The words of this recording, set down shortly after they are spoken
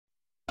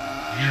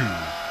You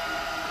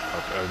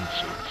have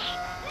entered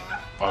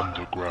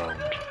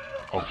underground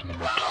of the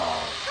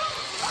Macabre,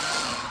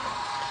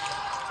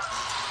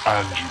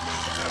 and you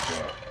may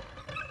never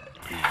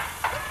leave.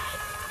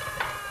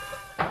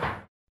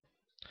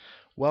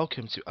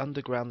 Welcome to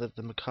Underground of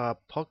the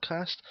Macabre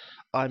podcast.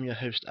 I'm your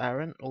host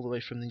Aaron, all the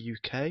way from the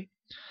UK,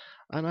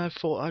 and I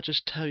thought I'd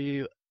just tell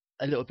you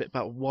a little bit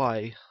about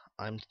why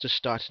I'm just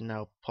starting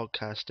now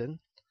podcasting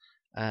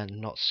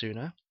and not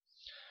sooner.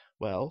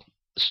 Well,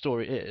 the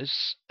story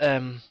is,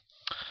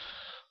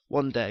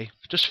 one day,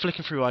 just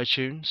flicking through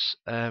iTunes,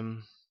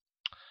 trying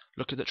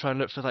to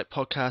look for like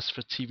podcasts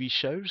for TV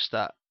shows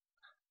that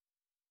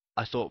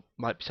I thought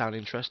might sound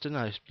interesting.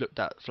 I looked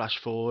at Flash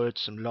Forward,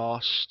 some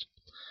Lost,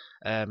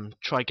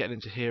 tried getting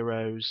into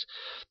Heroes.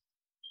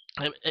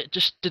 It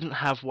just didn't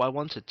have what I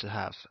wanted to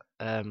have.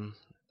 A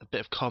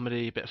bit of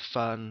comedy, a bit of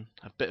fun,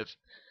 a bit of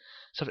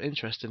something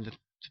interesting. The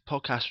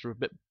podcasts were a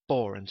bit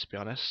boring, to be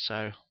honest,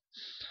 so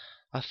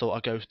I thought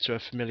I'd go to a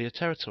familiar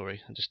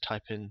territory and just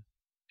type in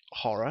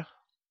horror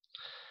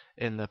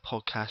in the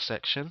podcast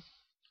section,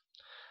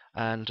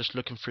 and just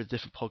looking through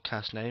different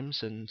podcast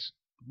names, and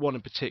one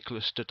in particular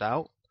stood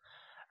out,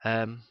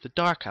 The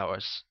Dark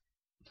Hours,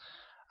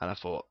 and I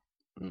thought,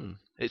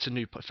 it's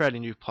a fairly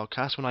new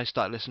podcast. When I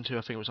started listening to it,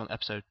 I think it was on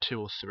episode 2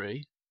 or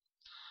 3,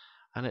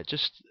 and I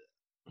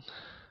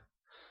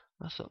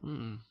thought,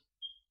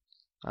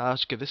 I'll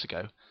just give this a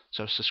go.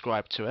 So I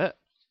subscribed to it,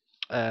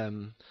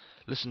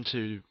 listened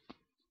to,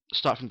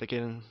 start from the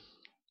beginning,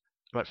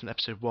 right from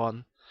episode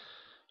 1,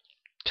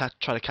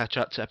 try to catch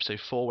up to episode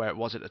 4 where it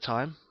was at the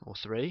time, or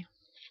 3.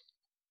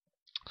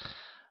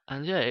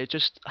 And yeah, it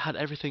just had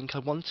everything I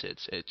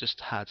wanted. It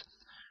just had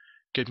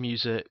good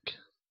music,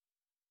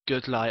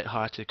 good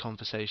light-hearted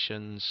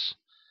conversations.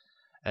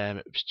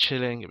 It was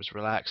chilling, it was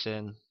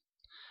relaxing,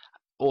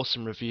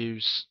 awesome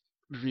reviews.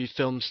 Review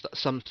films,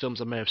 some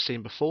films I may have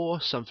seen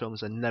before, some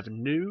films I never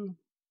knew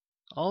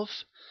of,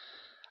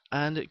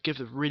 and it gives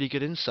a really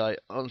good insight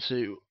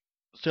onto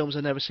films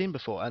I've never seen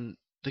before. And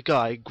the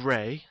guy,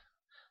 Gray,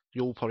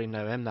 you all probably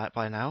know him that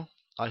by now.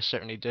 I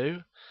certainly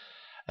do.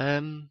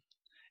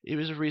 It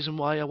was a reason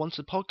why I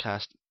wanted to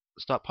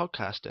start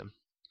podcasting.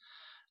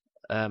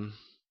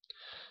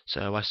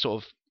 So I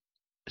sort of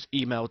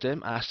emailed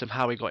him, asked him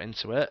how he got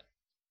into it,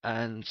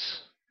 and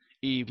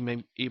he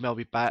emailed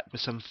me back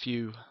with some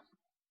few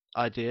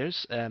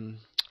ideas,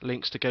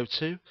 links to go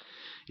to.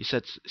 He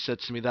said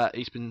to me that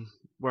he's been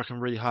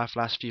working really hard for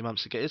the last few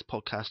months to get his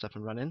podcast up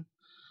and running,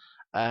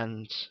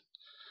 and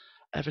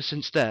ever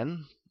since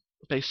then,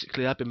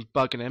 basically I've been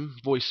bugging him,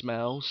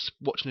 voicemails,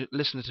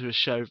 listening to his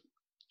show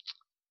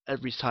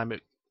every time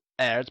it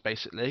aired,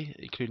 basically,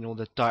 including all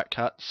the dark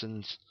cuts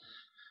and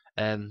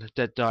the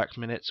Dead Dark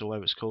Minutes, or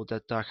whatever it's called,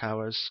 Dead Dark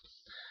Hours.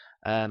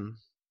 And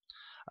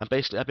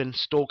basically I've been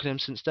stalking him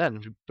since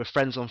then. We're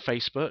friends on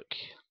Facebook.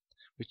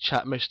 We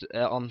chat most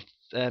on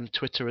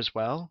Twitter as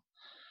well.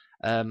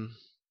 And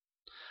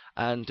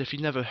if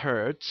you've never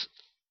heard,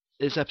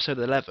 his episode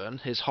 11,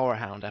 his Horror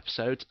Hound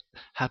episode,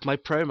 had my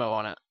promo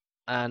on it.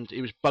 And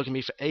he was bugging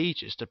me for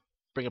ages to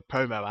bring a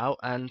promo out,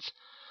 and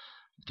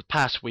the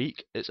past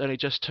week it's only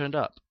just turned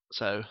up.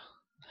 So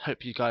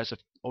hope you guys have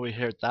already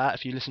heard that.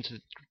 If you listen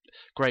to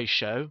Gray's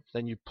show,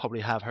 then you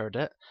probably have heard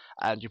it,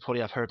 and you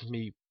probably have heard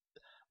me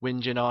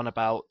whinging on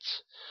about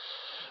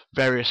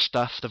various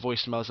stuff, the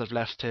voicemails I've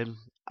left him.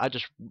 I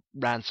just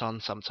rant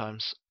on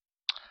sometimes.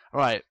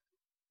 Alright,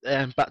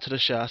 back to the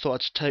show. I thought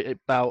I'd just tell you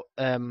about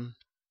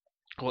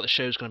what the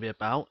show's going to be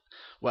about.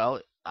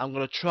 Well, I'm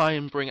going to try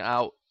and bring it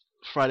out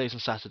Fridays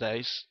and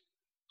Saturdays,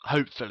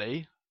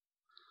 hopefully.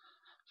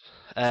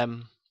 I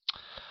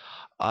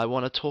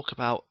want to talk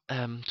about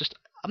I'm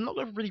not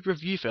going to really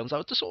review films. I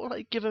would just sort of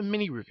like give a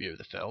mini review of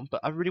the film, but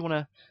I really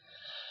want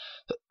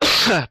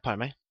to pardon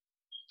me,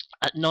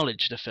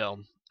 acknowledge the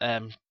film.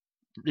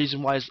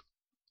 Reason why is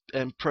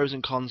pros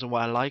and cons, and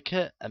why I like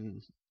it,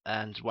 and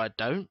why I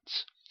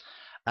don't.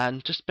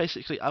 And just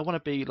basically, I want to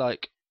be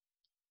like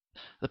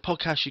the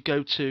podcast you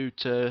go to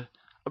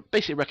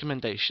basically a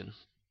recommendation.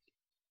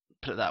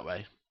 Put it that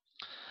way.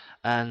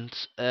 And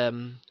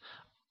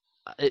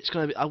it's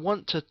going to be. I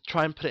want to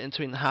try and put it in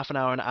between half an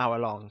hour and an hour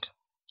long.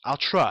 I'll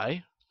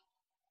try.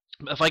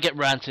 But if I get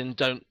ranting,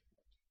 don't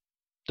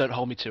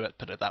hold me to it.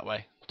 Put it that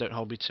way. Don't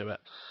hold me to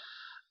it.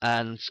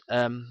 And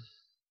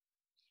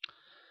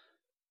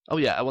oh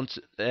yeah,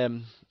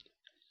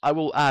 I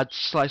will add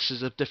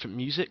slices of different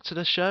music to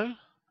the show.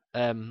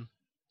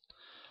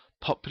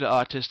 Popular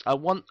artists. I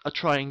want to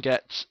try and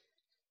get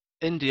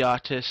indie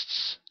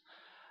artists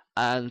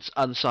and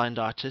unsigned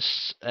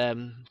artists.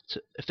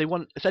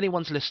 If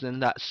anyone's listening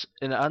that's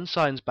in an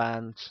unsigned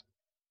band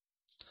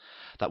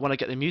that want to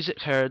get their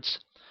music heard,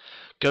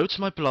 go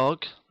to my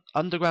blog,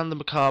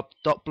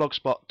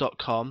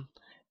 undergroundthemacabre.blogspot.com.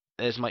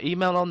 There's my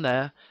email on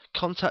there.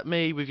 Contact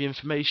me with your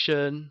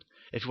information.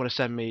 If you want to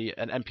send me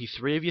an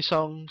MP3 of your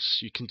songs,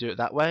 you can do it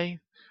that way,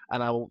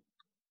 and I will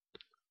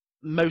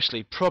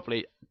mostly,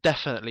 probably,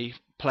 definitely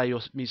play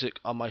your music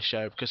on my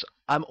show, because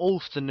I'm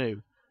all for the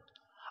new.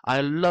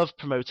 I love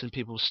promoting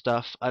people's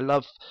stuff. I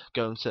love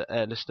going to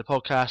listen to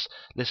podcasts,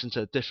 listen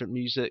to different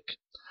music.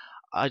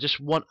 I just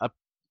want a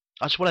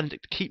I just want to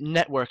keep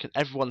networking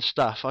everyone's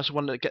stuff. I just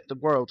want to get the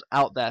world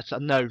out there to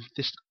know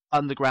this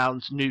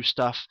underground new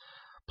stuff.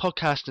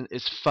 Podcasting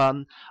is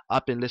fun.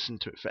 I've been listening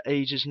to it for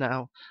ages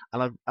now,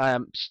 and I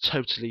am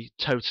totally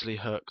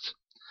hooked.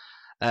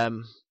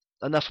 Um,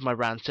 Enough of my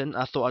ranting.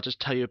 I thought I'd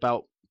just tell you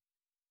about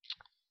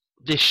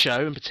this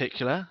show in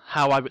particular,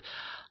 how I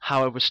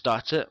would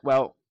start it.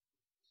 Well,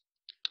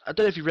 I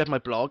don't know if you read my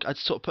blog. I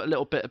sort of put a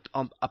little bit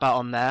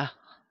on there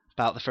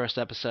about the first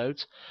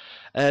episode.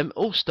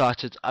 All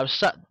started. I was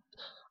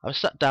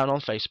sat down on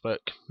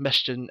Facebook,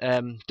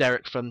 messaging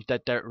Derek from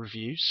Dead Derek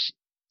Reviews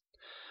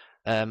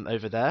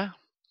over there,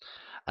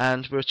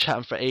 and we were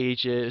chatting for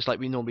ages like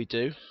we normally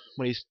do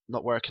when he's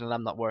not working and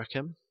I'm not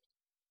working.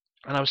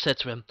 And I was said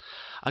to him,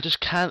 I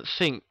just can't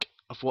think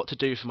of what to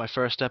do for my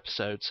first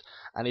episodes,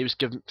 and he was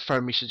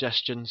throwing me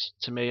suggestions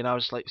to me, and I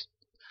was like,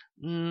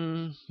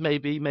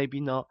 maybe,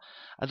 maybe not.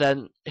 And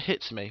then it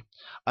hit me.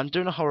 I'm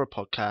doing a horror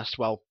podcast.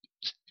 Well,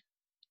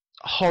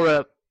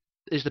 horror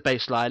is the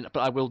baseline, but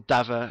I will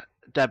dabble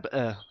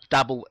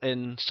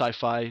in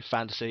sci-fi,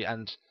 fantasy,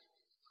 and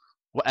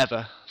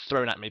whatever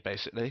thrown at me,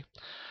 basically.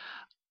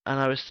 And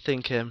I was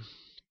thinking,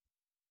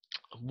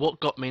 what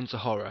got me into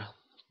horror?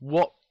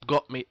 What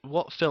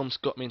films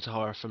got me into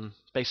horror from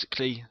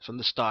basically from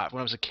the start when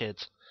I was a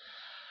kid?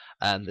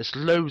 And there's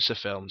loads of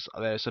films.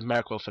 There's A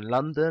Miracle in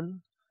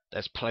London.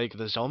 There's Plague of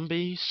the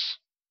Zombies.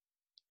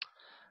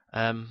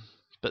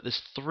 But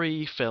there's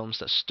three films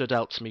that stood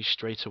out to me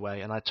straight away,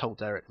 and I told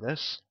Derek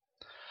this.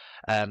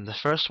 The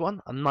first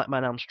one, A Nightmare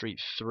on Elm Street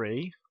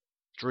 3,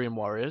 Dream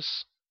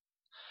Warriors.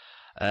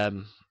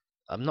 I'm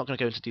not going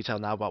to go into detail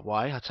now about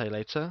why. I'll tell you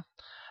later.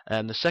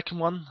 The second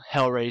one,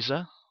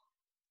 Hellraiser.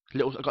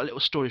 I've got a little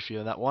story for you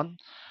on that one.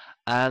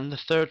 And the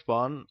third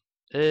one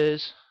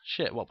is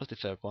shit. What was the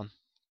third one?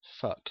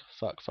 Fuck.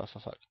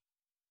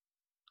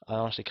 I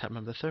honestly can't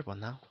remember the third one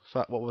now.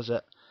 Fuck. What was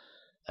it?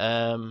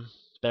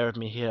 Bear with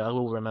me here. I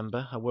will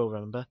remember.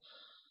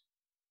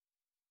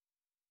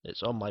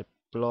 It's on my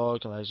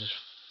blog, and I just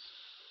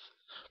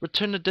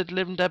Return of the Dead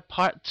Living Dead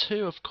Part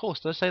 2, of course.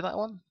 Did I say that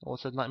one? Or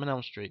said Nightmare on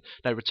Elm Street?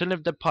 No, Return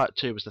of the Dead Part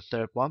 2 was the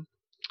third one.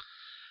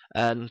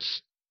 And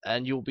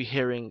you'll be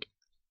hearing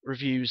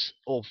reviews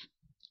of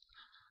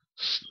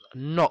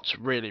not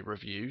really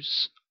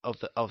reviews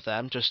of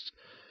them, just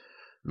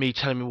me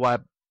telling me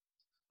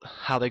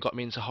how they got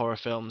me into horror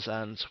films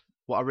and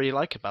what I really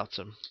like about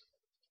them.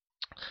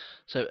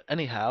 So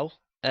anyhow,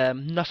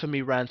 enough of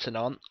me ranting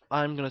on.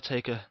 I'm gonna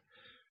take a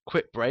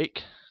quick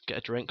break, get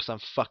a drink because I'm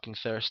fucking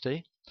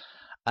thirsty,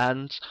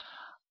 and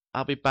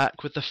I'll be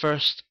back with the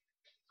first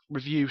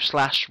review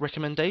 /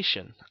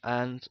 recommendation,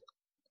 and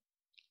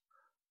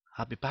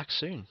I'll be back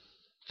soon.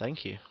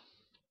 Thank you.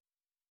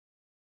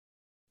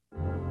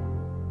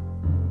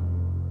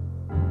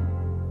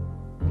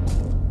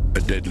 A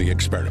deadly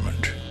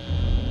experiment.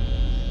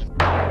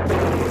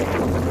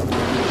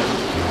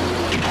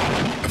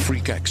 A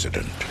freak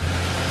accident.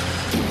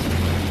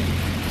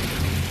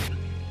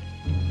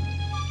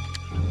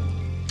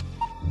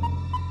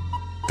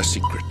 A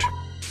secret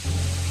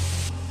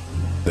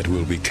that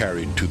will be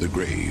carried to the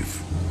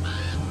grave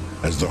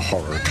as the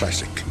horror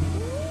classic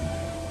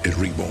is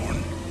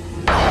reborn.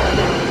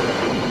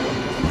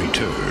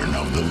 Return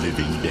of the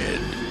Living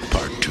Dead,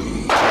 Part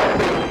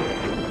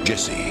 2.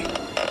 Jesse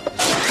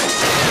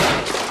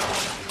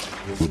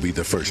will be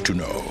the first to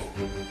know.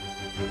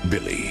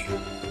 Billy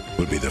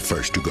will be the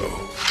first to go.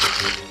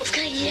 Let's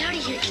gotta get out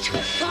of here. Get to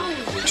a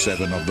phone.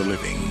 7 of the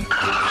living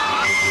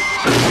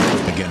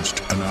against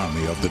an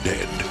army of the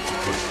dead,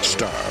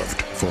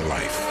 starved for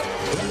life.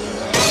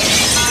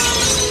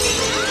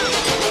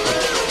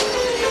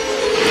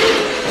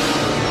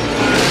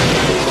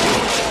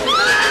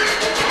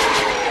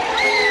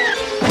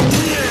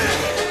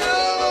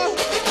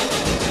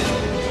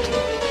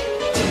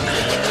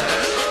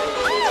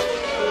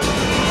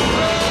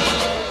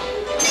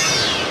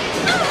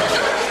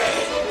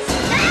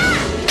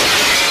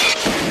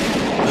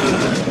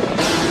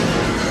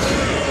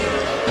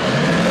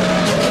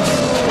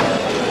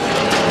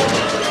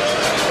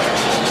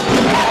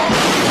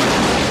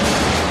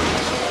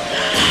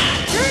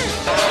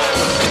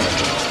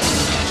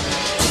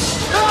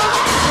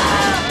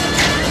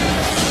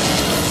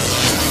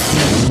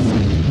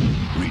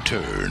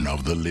 Return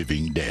of the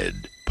Living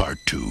Dead, Part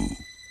 2.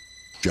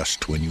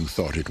 Just when you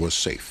thought it was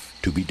safe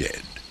to be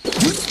dead.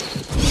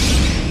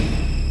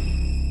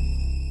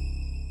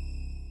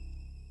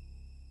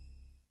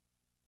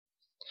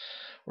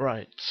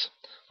 Right.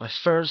 My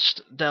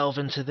first delve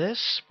into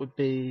this would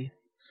be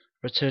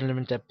Return of the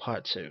Living Dead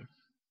Part 2.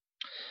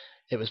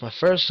 It was my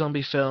first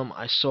zombie film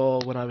I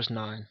saw when I was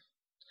 9.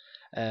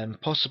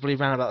 Possibly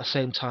around about the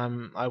same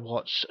time I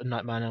watched A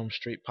Nightmare on Elm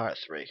Street Part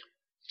 3.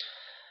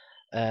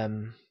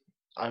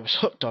 I was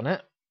hooked on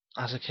it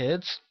as a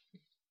kid.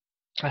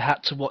 I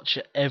had to watch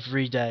it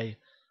every day.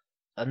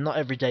 And not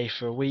every day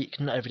for a week,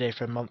 not every day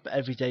for a month, but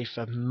every day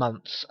for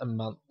months and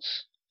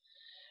months.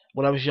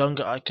 When I was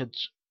younger, I could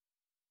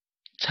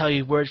tell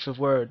you word for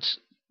word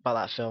about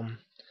that film,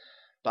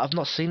 but I've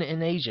not seen it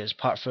in ages,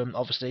 apart from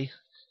obviously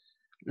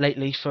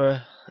lately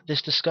for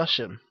this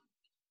discussion.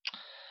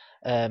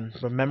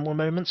 Memorable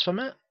moments from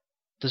it: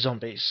 the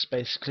zombies,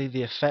 basically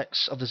the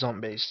effects of the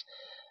zombies,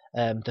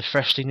 the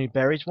freshly new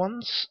buried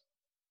ones,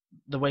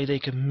 the way they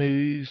can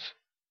move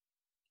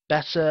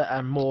better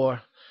and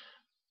a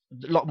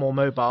lot more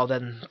mobile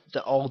than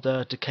the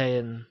older,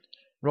 decaying,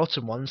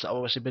 rotten ones that have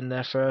obviously been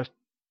there for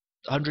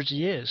hundreds of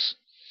years.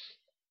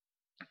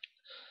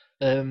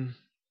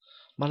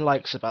 My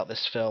likes about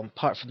this film,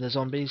 apart from the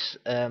zombies,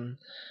 the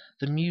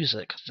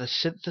music, the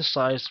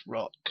synthesized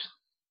rock.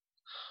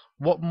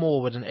 What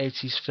more would an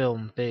 80s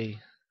film be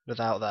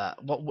without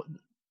that?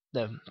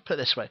 No, put it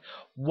this way.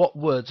 What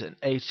would an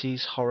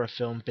 80s horror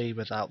film be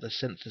without the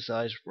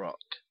synthesized rock?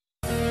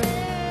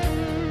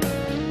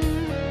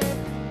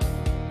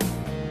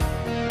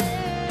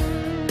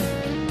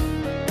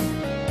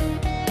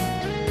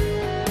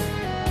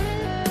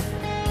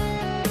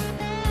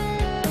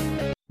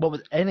 What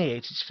would any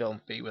 80s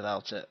film be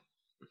without it?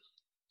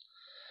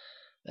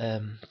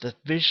 The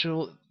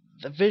visuals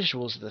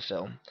of the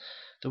film,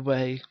 the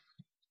way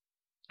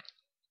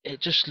it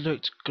just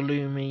looked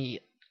gloomy.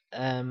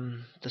 How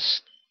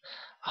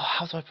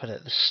do I put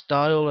it? The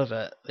style of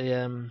it,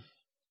 the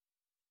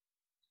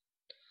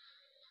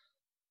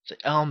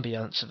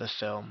ambience of the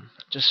film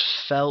just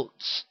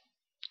felt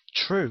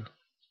true.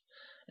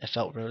 It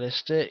felt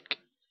realistic.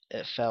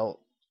 It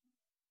felt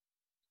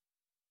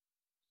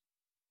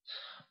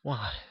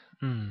why?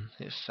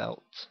 It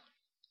felt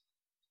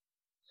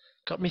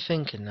got me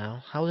thinking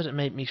now. How did it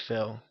make me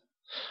feel?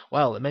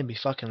 Well, it made me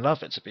fucking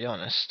love it, to be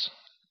honest.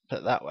 Put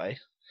it that way.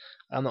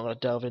 I'm not going to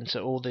delve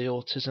into all the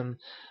autism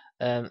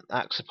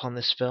acts upon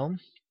this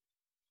film.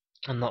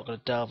 I'm not going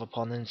to delve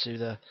upon into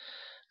the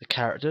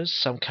characters.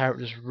 Some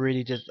characters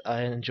really did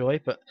I enjoy,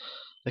 but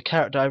the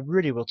character I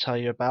really will tell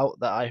you about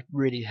that I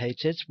really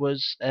hated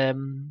was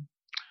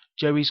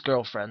Joey's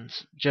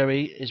girlfriend.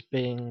 Joey is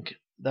being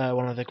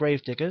one of the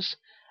grave diggers,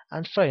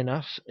 and fair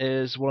enough,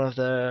 is one of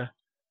the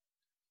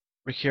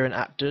recurrent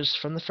actors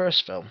from the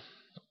first film.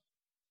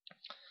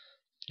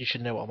 You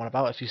should know what I'm on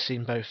about if you've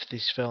seen both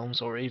these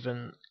films, or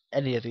even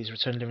any of these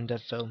Return of the Living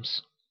Dead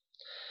films.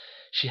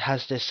 She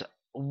has this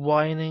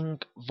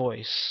whining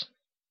voice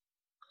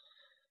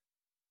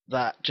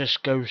that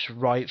just goes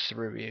right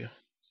through you.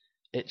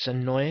 It's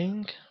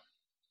annoying.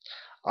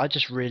 I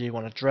just really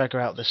want to drag her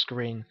out the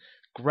screen,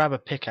 grab a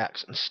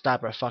pickaxe and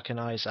stab her fucking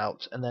eyes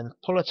out, and then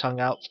pull her tongue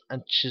out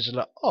and chisel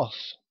it off.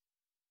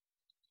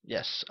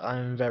 Yes,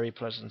 I'm very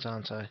pleasant,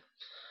 aren't I?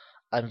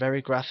 I'm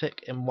very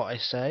graphic in what I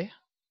say,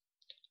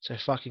 so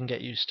fucking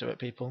get used to it,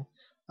 people.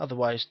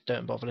 Otherwise,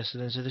 don't bother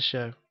listening to the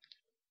show.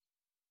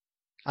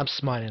 I'm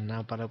smiling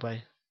now, by the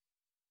way.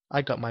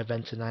 I got my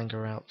venting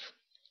anger out.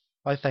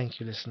 Why, thank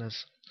you,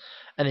 listeners.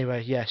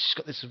 Anyway, yeah, she's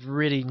got this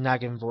really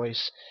nagging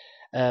voice.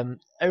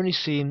 Only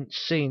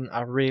scene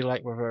I really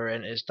like with her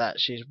in is that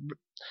she's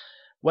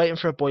waiting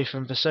for a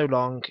boyfriend for so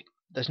long.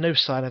 There's no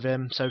sign of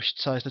him, so she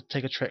decides to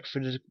take a trek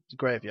through the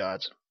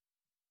graveyard.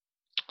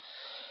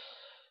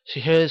 She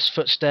hears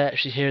footsteps,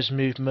 she hears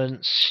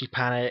movements, she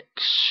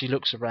panics, she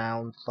looks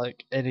around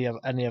like any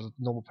other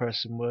normal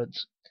person would,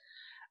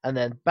 and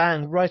then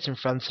bang, right in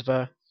front of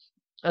her,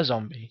 a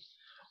zombie.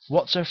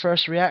 What's her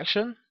first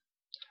reaction?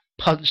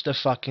 Punch the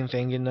fucking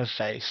thing in the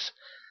face.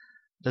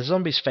 The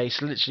zombie's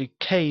face literally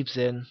caves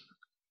in,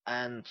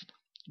 and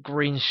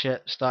green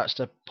shit starts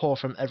to pour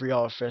from every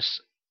orifice.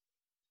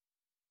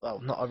 Well,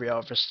 not every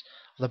orifice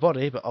of the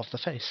body, but of the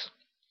face.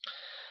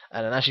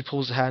 And then as she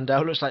pulls her hand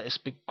out, it looks like this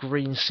big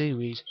green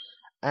seaweed.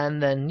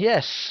 And then,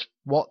 yes,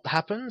 what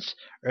happens?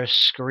 Her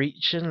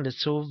screeching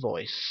little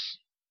voice.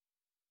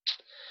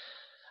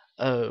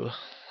 Oh,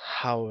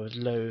 how I would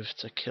loathe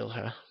to kill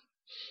her.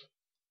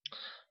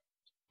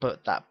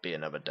 But that be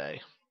another day.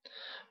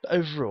 But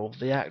overall,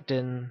 the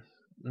acting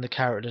and the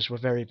characters were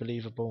very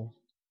believable.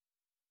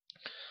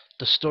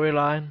 The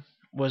storyline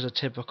was a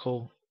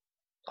typical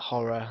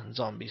horror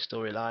zombie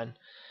storyline.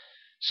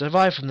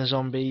 Survive from the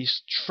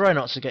zombies, try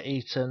not to get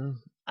eaten,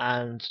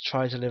 and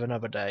try to live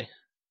another day.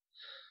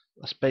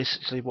 That's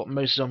basically what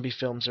most zombie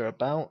films are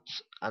about,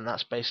 and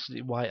that's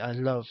basically why I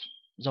love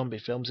zombie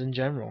films in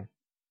general.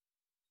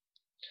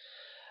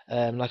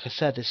 Like I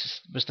said,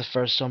 was the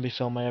first zombie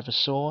film I ever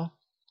saw,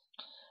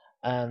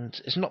 and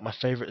it's not my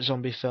favourite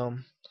zombie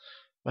film.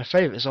 My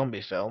favourite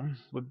zombie film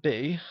would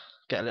be,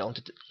 get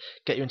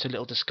you into a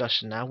little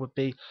discussion now, would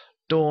be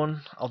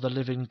Dawn of the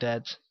Living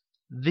Dead,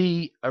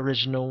 the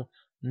original,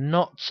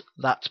 not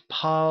that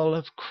pile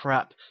of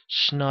crap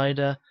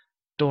Schneider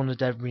Dawn of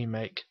the Dead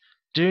remake.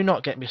 Do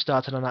not get me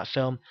started on that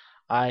film.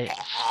 I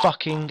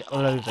fucking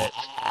loathe it.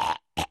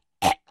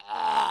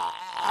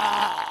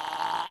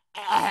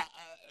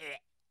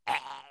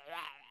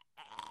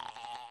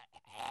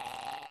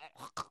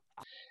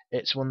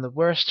 It's one of the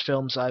worst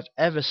films I've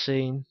ever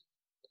seen.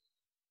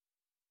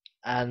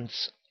 And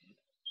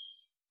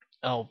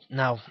oh,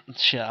 now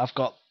shit,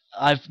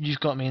 you've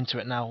got me into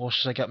it now, or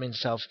should I get me into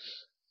myself?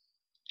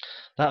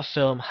 That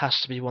film has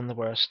to be one of the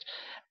worst.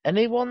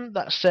 Anyone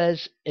that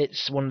says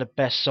it's one of the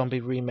best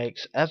zombie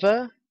remakes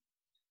ever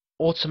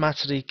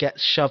automatically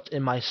gets shoved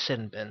in my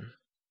sin bin.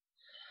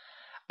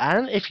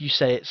 And if you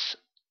say it's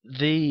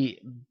the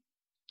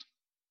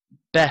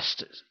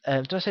best,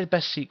 did I say the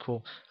best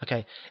sequel?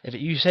 Okay, if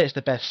you say it's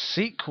the best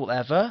sequel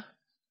ever,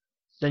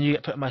 then you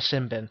get put in my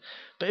sin bin.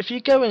 But if you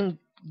go and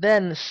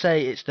then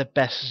say it's the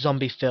best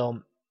zombie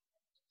film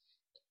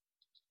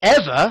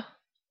ever,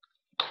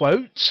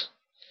 quote,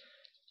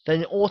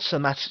 then you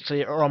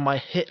automatically are on my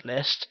hit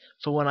list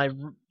for when I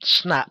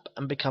snap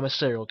and become a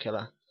serial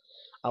killer.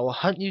 I will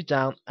hunt you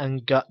down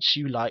and gut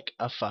you like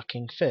a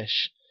fucking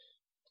fish.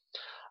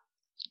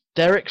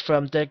 Derek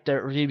from Derek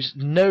Reviews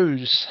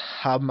knows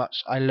how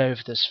much I loathe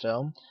this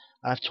film.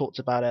 I've talked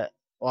about it,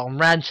 well,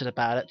 ranted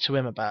about it to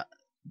him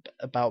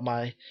about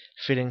my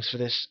feelings for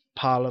this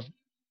pile of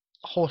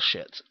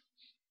horseshit.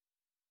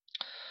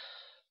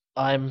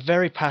 I'm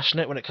very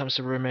passionate when it comes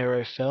to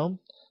Romero film.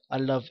 I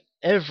love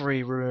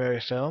every Romero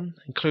film,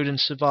 including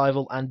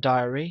Survival and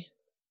Diary.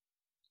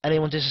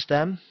 Anyone disses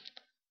them,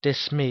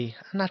 diss me,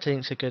 and that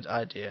ain't a good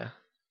idea.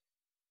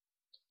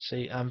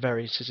 See, I'm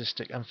very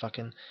sadistic and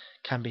fucking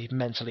can be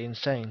mentally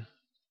insane.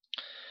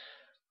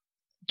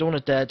 Dawn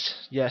of the Dead,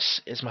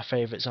 yes, is my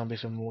favourite zombie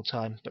film of all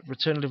time, but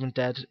Return of the Living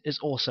Dead is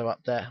also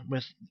up there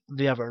with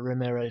the other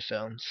Romero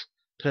films.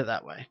 Put it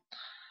that way.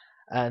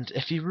 And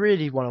if you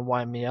really want to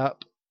wind me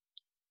up,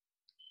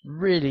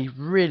 really,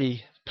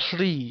 really,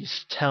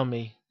 please tell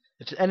me.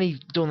 If there's any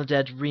Dawn of the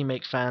Dead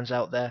remake fans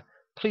out there,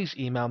 please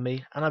email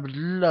me, and I would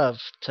love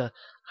to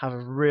have a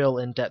real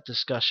in-depth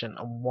discussion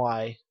on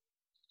why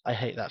I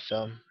hate that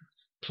film.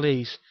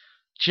 Please,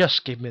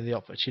 just give me the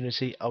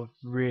opportunity. I would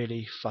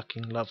really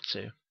fucking love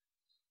to.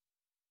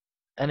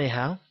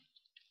 Anyhow,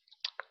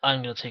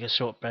 I'm going to take a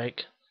short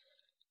break.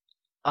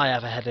 I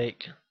have a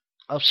headache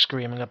of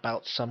screaming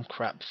about some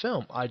crap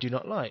film I do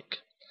not like.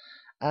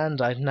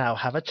 And I now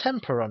have a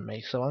temper on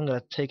me, so I'm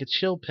going to take a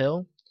chill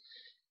pill.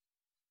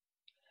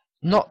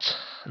 Not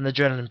an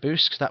adrenaline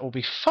boost, because that will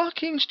be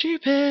fucking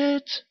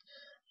stupid.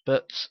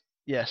 But,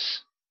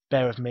 yes,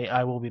 bear with me,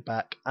 I will be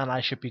back, and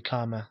I should be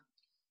calmer.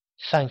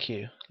 Thank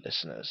you,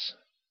 listeners.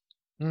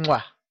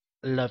 Mwah.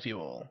 Love you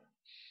all.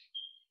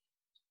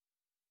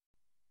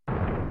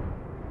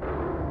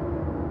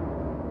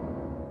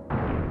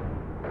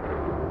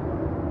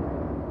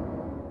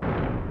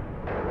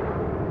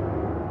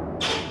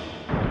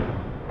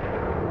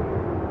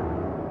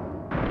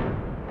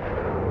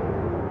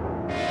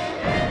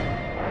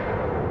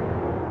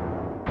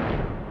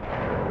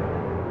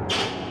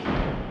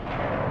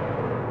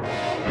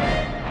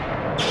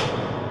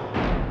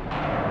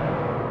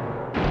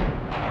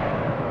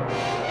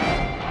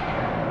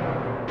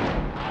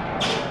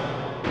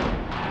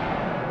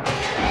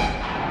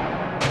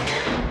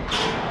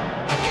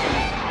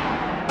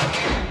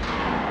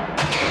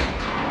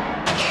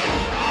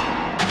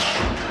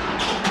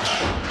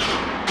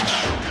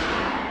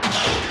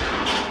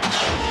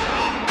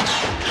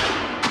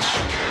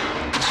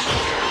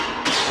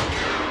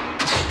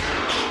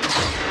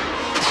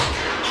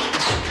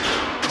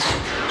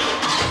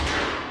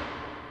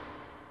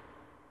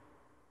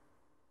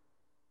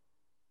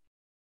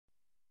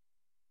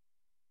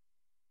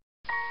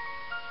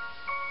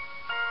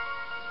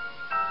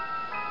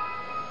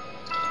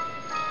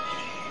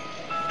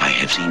 I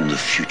have seen the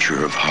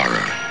future of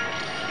horror.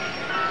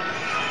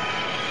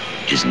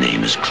 His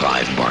name is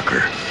Clive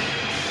Barker.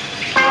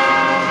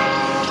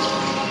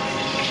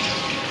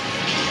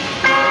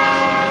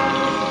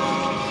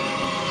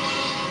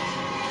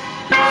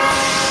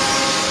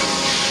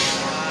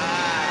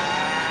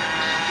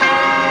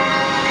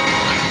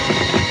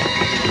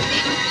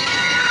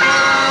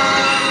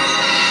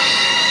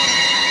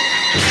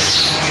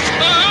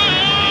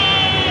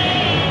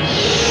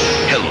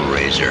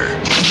 Hellraiser.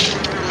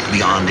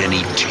 Beyond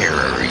any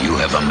terror you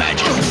have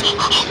imagined.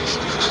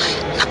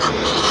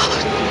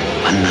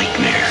 A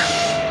nightmare.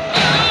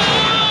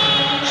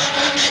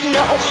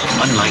 No.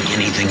 Unlike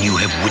anything you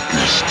have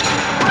witnessed,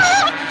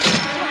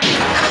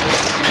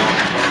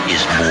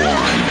 is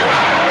born.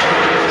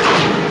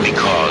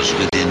 Because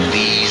within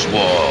these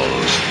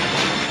walls,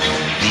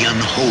 the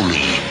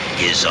unholy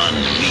is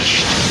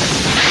unleashed.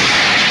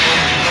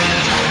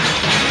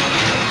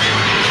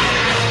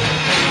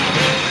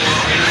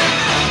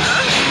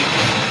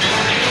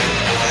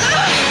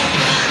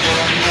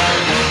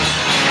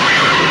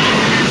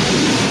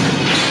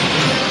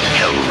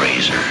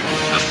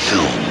 A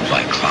film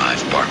by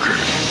Clive Barker.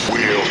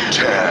 We'll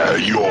tear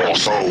your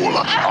soul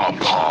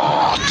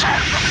apart.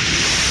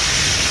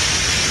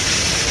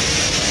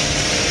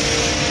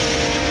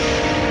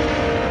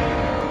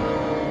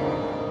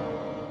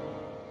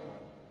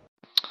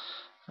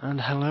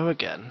 And hello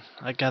again.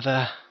 I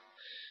gather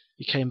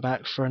you came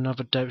back for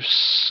another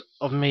dose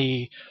of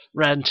me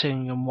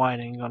ranting and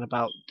whining on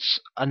about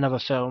another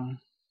film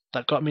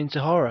that got me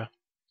into horror.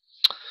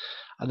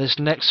 And this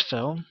next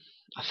film,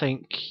 I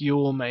think you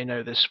all may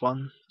know this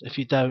one. If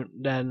you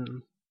don't,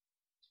 then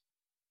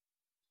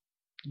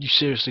you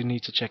seriously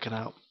need to check it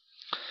out.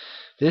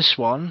 This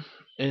one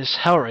is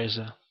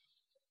Hellraiser.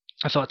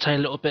 I thought I'd tell you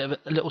a little bit of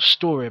a little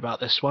story about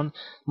this one.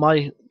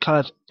 My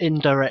kind of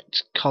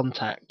indirect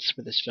contacts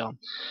with this film.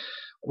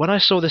 When I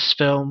saw this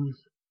film,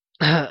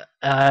 I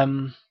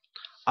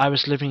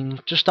was living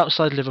just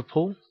outside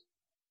Liverpool.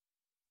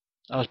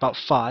 I was about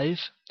 5,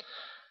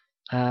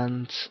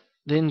 and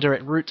the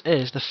indirect route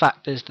is the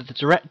fact is that the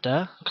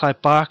director,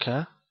 Clive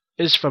Barker,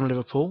 is from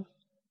Liverpool,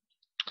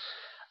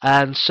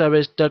 and so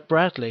is Doug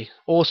Bradley,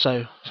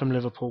 also from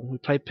Liverpool, who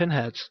played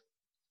Pinhead.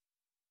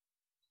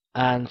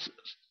 And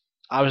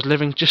I was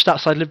living just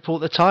outside Liverpool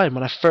at the time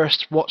when I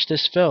first watched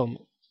this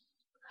film,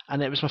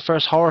 and it was my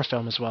first horror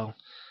film as well.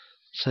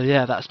 So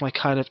yeah, that's my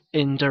kind of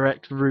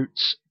indirect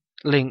route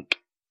link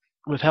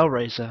with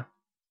Hellraiser.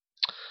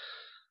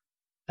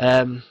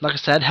 Like I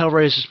said,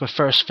 Hellraiser was my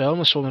first film.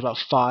 I saw it when I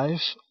was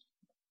about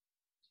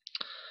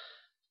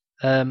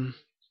 5.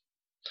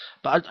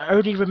 But I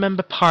only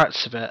remember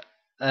parts of it.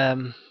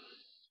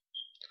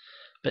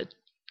 But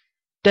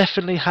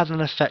definitely had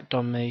an effect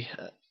on me.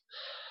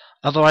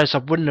 Otherwise, I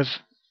wouldn't have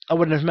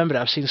remembered it.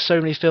 I've seen so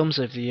many films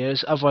over the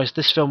years. Otherwise,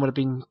 this film would have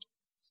been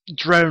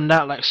drowned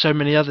out like so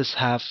many others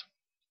have.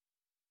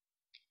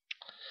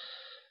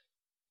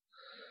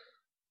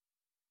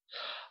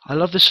 I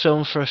love this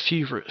film for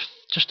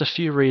just a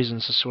few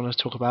reasons. I just want to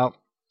talk about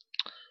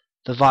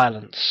the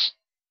violence.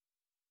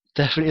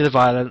 Definitely the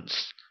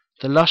violence.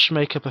 The lush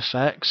makeup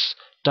effects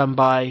done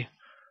by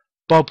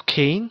Bob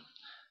Keane,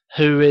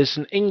 who is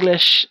an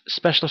English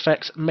special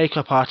effects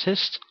makeup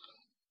artist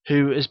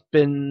who has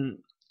been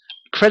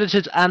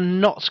credited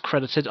and not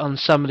credited on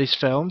some of these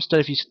films.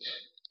 Don't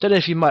know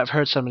if you might have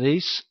heard some of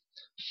these.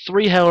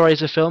 3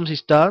 Hellraiser films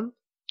he's done.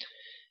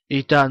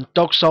 He's done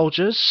Dog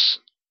Soldiers,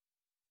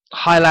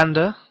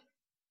 Highlander,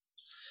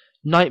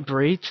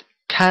 Nightbreed,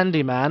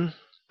 Candyman,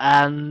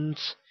 and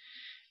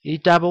he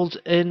dabbled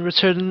in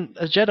Return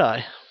of the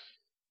Jedi.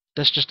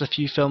 There's just a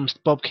few films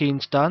Bob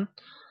Keane's done.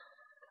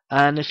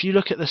 And if you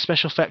look at the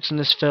special effects in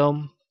this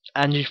film,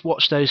 and you've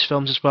watched those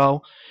films as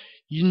well,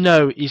 you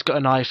know he's got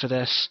an eye for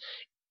this.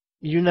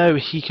 You know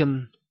he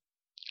can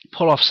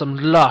pull off some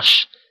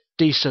lush,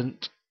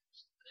 decent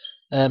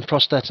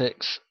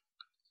prosthetics,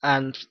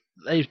 and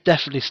they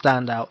definitely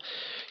stand out.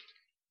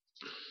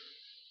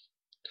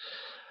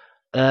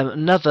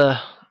 Another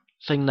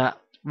thing that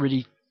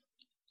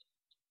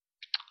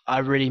I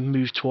really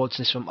moved towards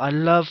this film. I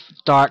love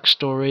dark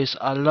stories.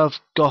 I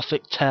love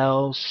gothic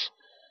tales,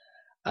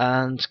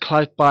 and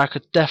Clive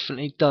Barker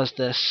definitely does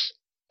this.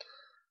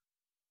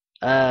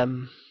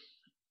 I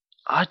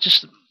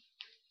just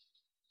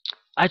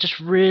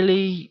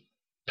really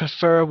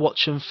prefer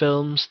watching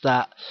films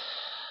that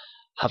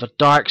have a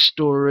dark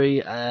story,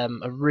 a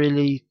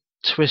really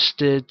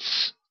twisted,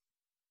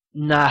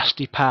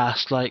 nasty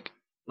past, like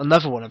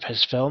another one of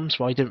his films.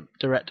 Well, he didn't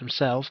direct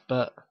himself,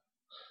 but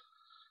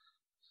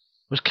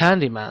was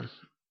Candyman.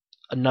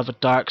 Another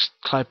dark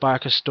Clive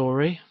Barker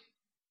story.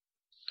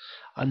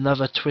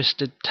 Another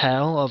twisted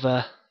tale of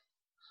a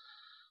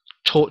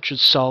tortured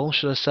soul,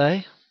 should I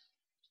say.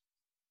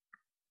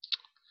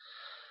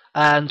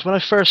 And when I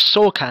first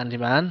saw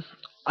Candyman,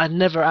 I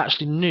never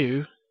actually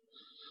knew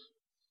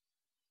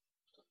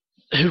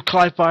who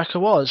Clive Barker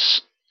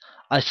was.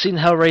 I'd seen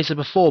Hellraiser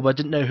before, but I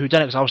didn't know who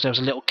done it because obviously I was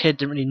a little kid,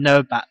 didn't really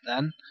know back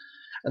then.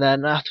 And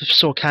then after I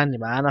saw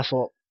Candyman, I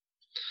thought,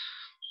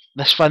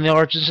 let's find the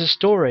origins of the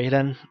story.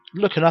 Then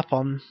looking up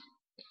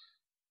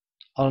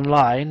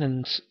online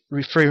and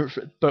read through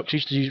books, I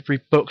used to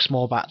read books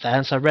more back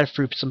then, so I read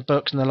through some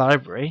books in the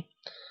library.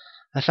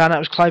 I found out it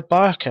was Clive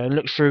Barker and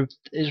looked through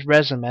his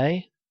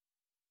resume.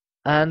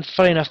 And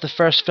funny enough, the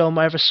first film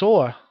I ever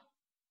saw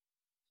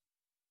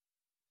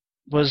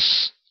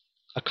was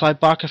a Clive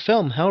Barker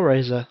film,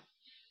 Hellraiser.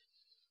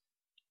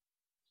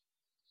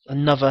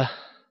 Another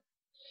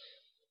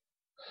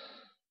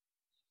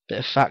bit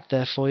of fact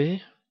there for you.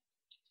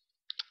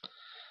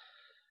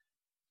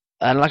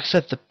 And like I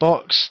said,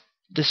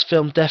 this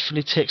film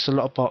definitely ticks a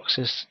lot of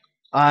boxes.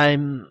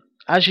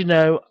 As you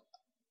know,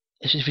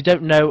 if you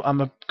don't know,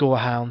 I'm a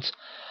gorehound.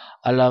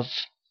 I love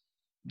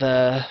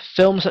the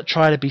films that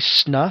try to be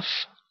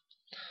snuff.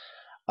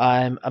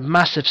 I'm a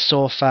massive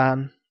Saw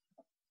fan.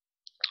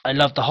 I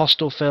love the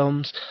Hostel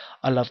films.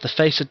 I love the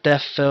Face of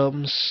Death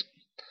films.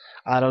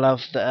 I love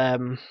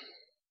the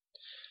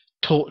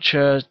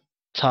torture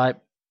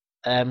type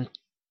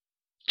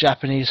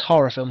Japanese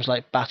horror films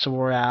like Battle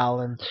Royale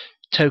and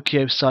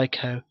Tokyo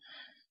Psycho.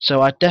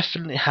 So I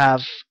definitely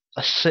have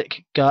a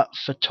sick gut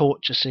for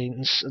torture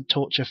scenes and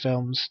torture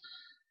films.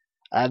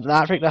 And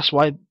I think that's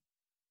why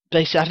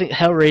basically I think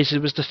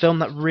Hellraiser was the film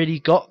that really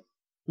got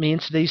me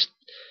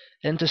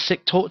into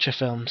sick torture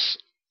films.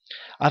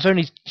 I've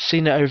only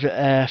seen it over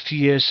a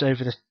few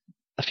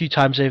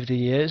times over the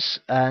years,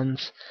 and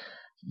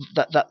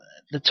that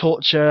the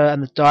torture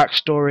and the dark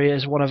story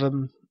is one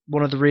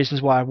of the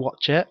reasons why I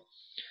watch it.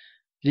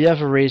 The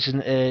other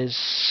reason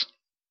is,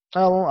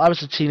 well, I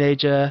was a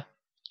teenager,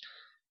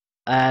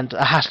 and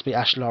it has to be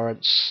Ash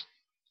Lawrence,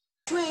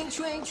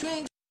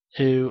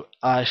 who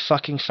I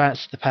fucking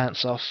fancy the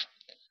pants off.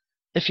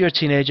 If you're a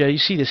teenager, you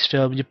see this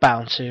film, you're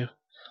bound to.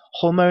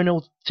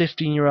 Hormonal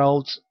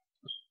 15-year-old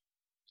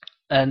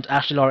and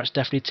Ashley Lawrence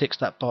definitely ticks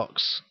that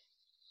box.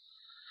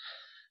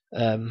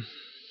 And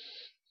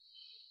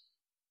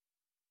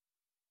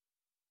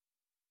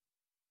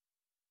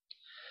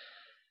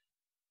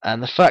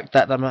the fact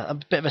that I'm a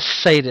bit of a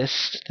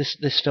sadist,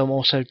 this film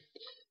also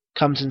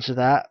comes into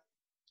that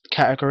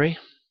category.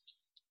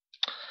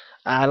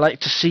 I like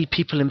to see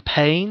people in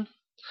pain.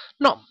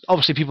 Not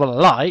obviously people I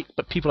like,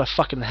 but people I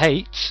fucking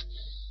hate.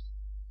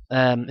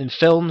 In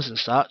films and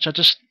such. I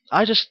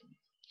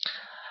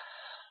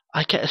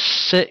get a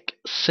sick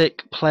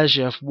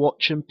pleasure of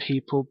watching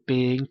people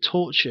being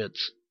tortured.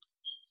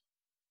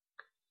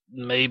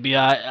 Maybe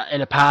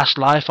in a past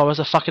life I was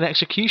a fucking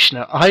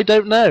executioner. I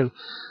don't know.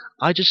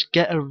 I just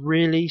get a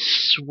really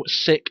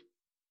sick.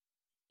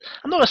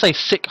 I'm not gonna say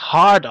sick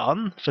hard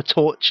on for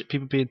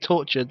people being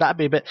tortured. That'd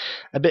be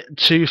a bit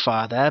too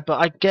far there. But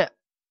I get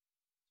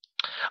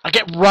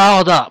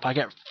riled up. I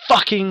get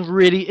fucking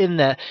really in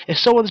there. If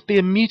someone's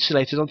being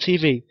mutilated on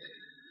TV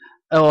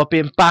or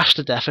being bashed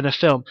to death in a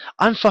film,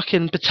 I'm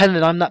fucking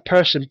pretending I'm that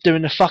person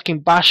doing the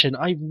fucking bashing.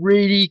 I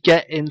really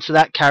get into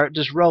that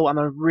character's role, and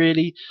I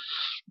really,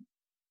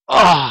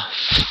 oh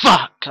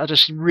fuck, I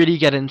just really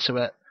get into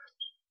it.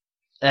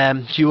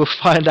 You will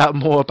find out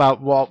more about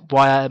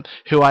why I am,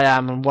 who I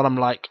am, and what I'm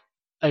like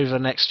over the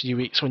next few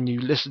weeks when you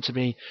listen to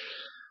me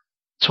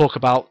talk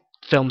about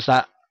films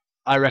that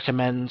I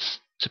recommend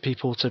to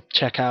people to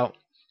check out.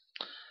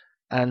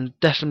 And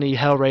definitely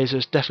Hellraiser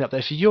is definitely up there.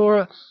 If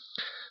you're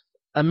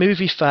a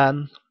movie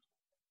fan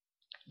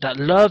that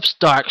loves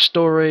dark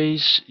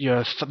stories,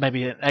 you're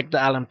maybe an Edgar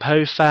Allan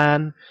Poe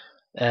fan,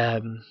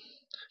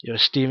 you're a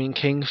Stephen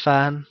King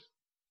fan,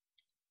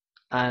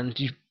 and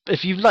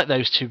if you like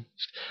those two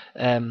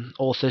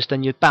authors,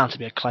 then you're bound to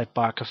be a Clive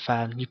Barker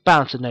fan. You're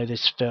bound to know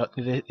his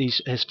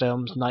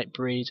films: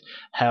 Nightbreed,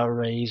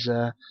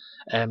 Hellraiser,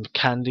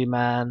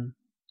 Candyman,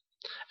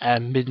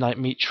 Midnight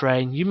Meat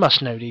Train. You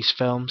must know these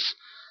films.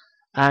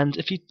 And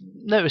if you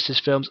notice his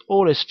films,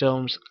 all his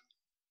films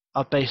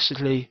are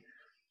basically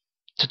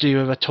to do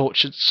with a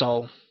tortured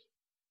soul.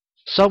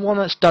 Someone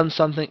that's done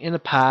something in the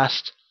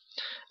past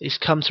is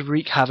come to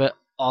wreak havoc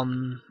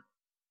on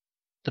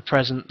the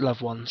present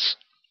loved ones.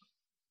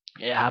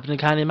 It happened in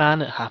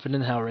Candyman, it happened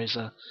in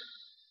Hellraiser.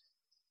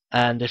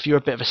 And if you're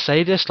a bit of a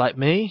sadist like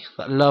me,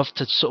 that love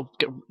to sort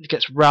of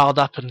gets riled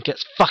up and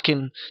gets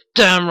fucking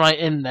downright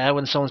in there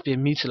when someone's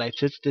being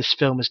mutilated, this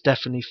film is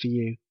definitely for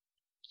you.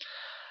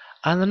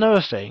 And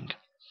another thing,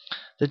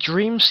 the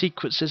dream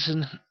sequences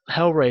in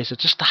Hellraiser,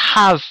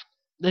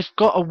 they've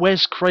got a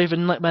Wes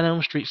Craven Nightmare on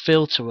Elm Street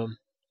feel to them.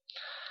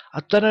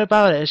 I don't know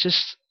about it, it's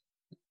just,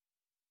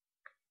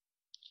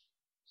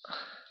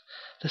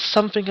 there's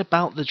something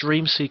about the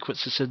dream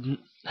sequences in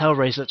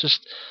Hellraiser that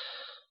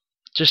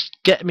just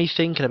get me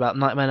thinking about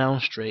Nightmare on Elm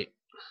Street.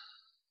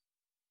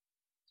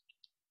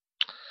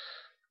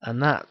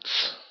 And that,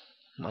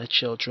 my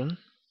children,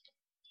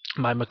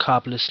 my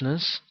macabre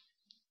listeners,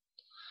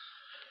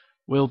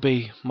 will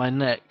be my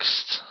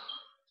next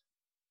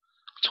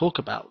talk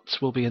about.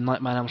 Will be in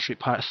Nightmare on Elm Street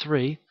Part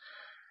 3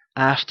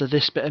 after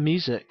this bit of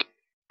music.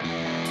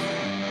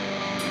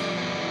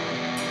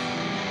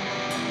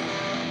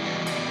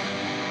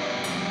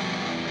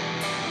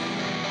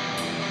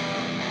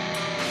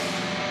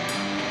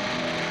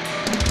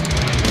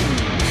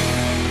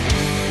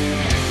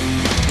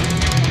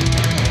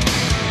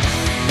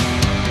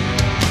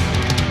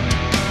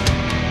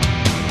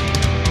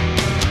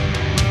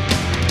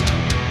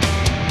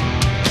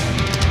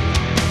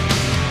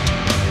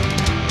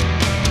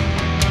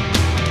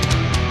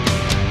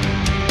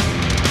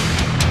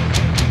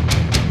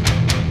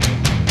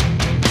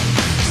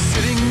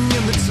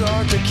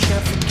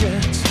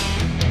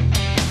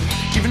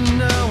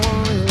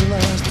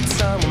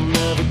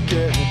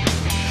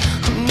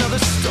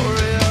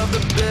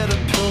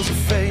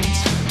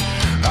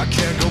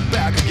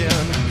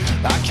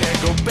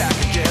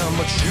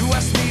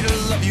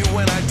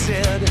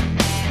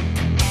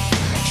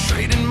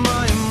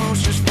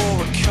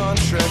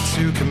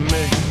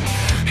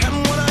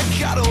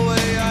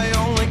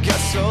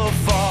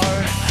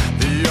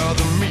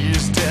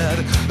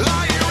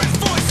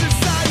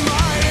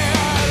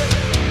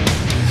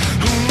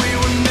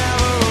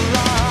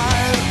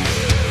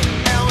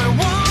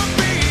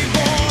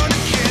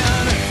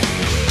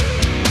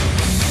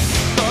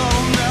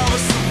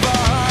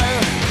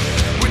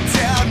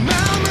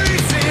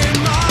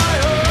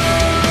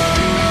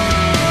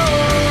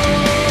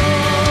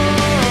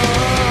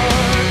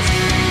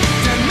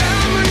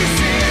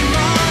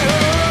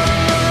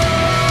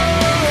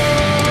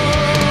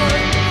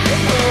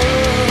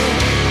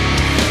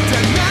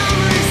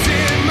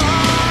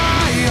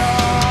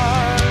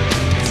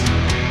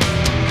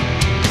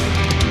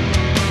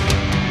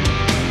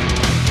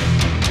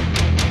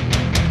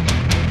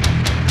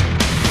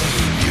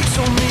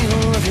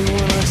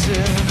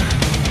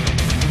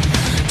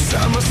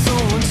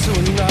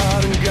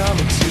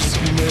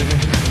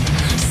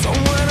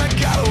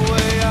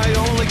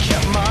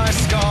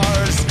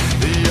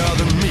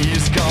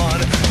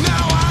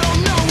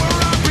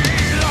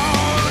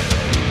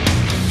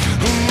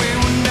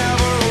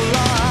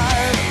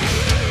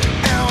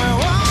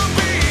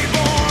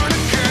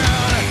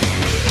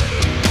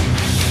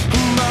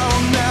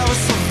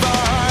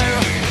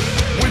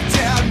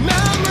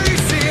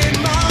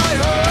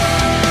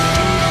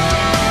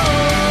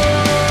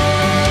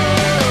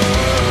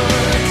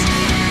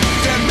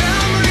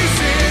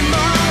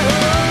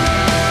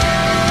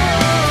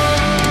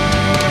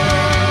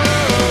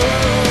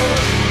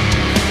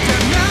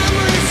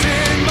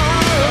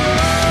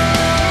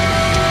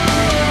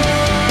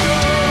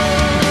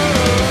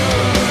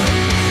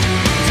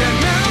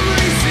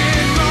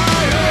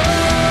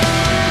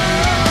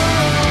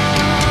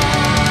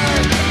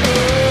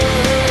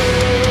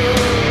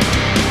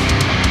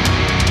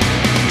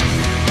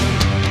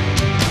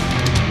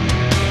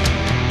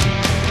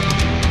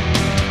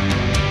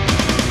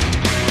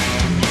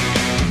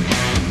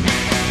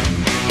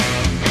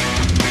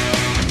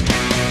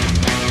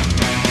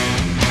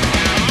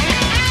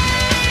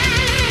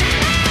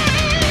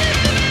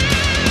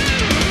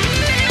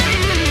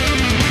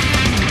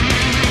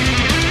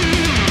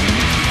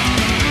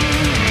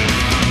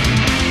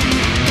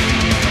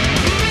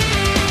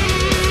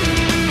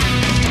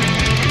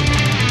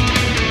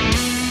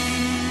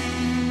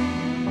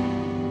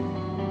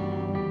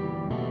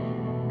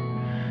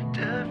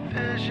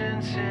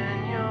 confidence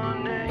in your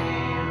name.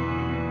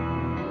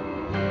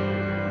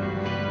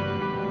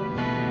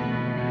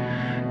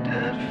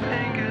 Dead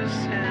fingers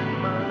in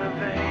my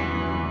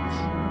veins.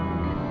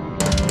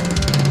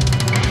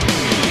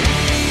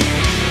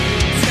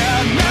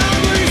 Dead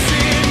memories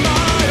in my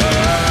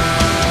heart.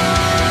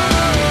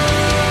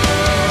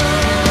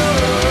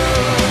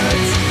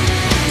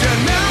 Dead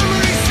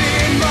memories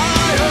in my heart. Dead memories in my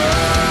heart.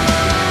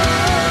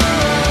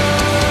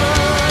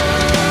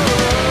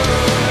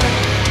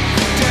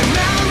 Dead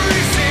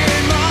memories in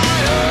my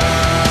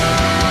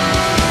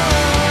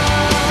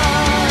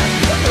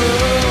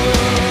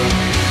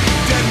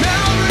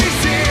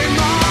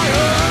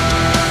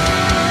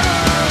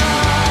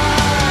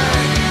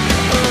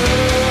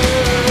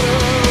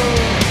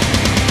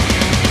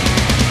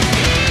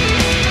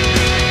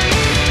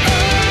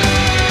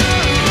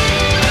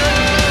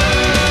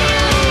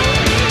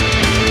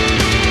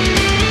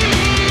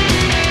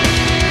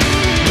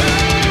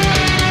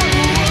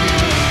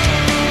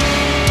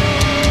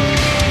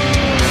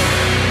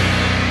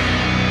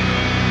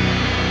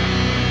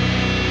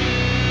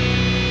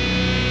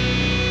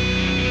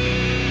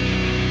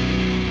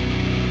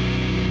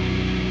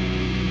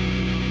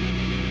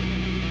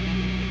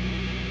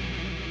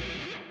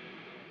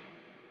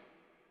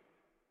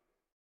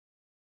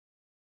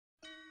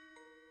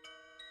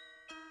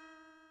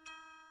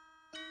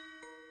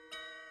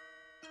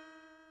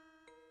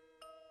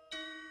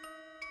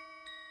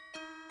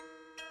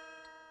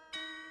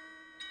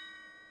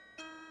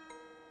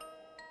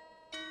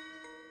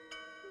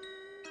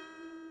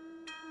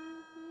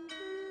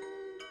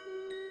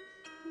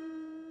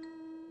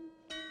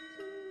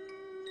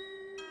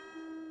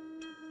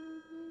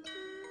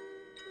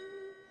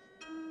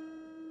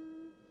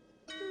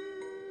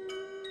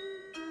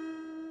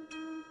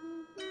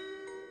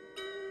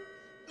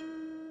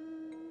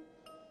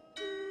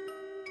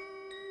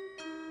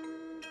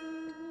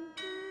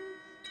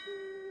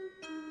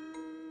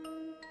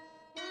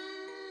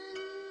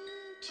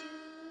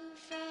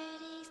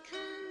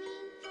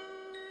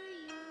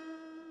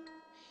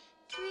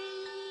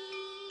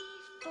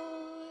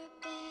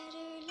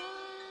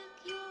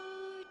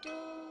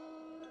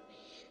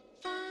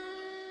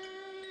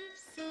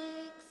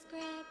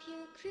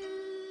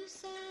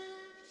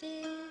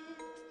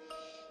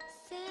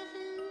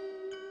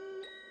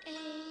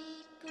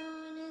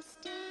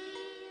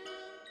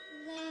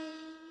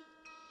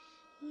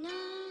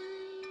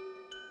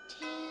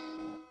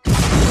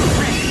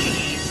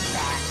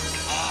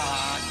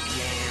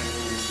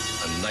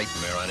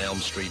Nightmare on Elm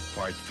Street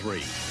Part 3.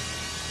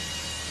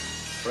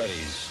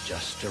 Freddy's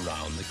just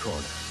around the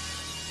corner.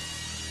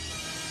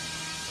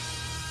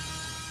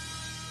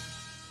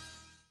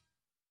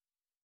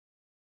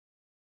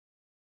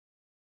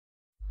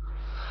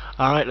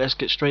 Alright, let's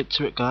get straight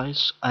to it,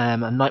 guys. A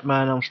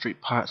Nightmare on Elm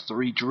Street Part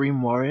 3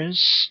 Dream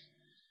Warriors.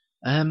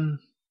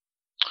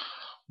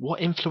 What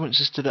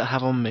influences did it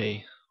have on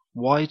me?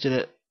 Why does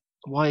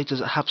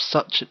it have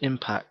such an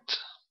impact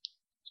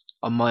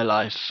on my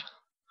life?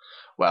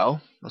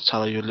 Well, I'll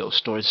tell you a little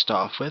story to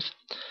start off with.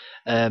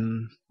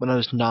 When I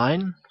was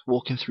 9,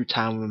 walking through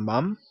town with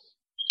Mum,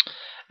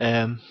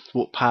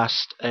 walked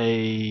past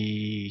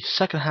a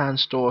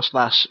second-hand store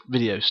 /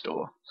 video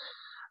store,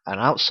 and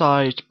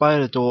outside by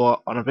the door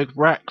on a big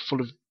rack full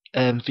of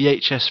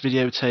VHS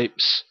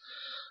videotapes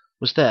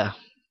was there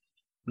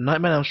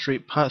Nightmare on Elm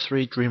Street Part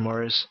 3 Dream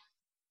Warriors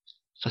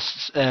for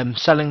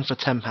selling for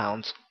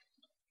 £10.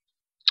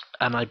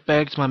 And I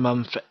begged my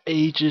mum for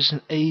ages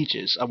and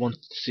ages I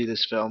wanted to see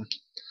this film,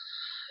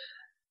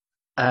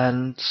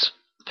 and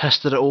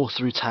pestered it all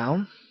through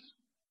town.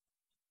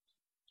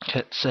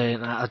 Kept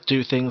saying I'd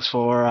do things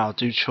for her, I'll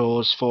do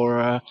chores for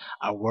her,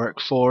 I'll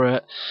work for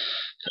it.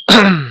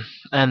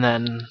 And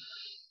then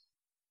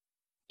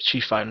she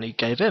finally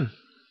gave in.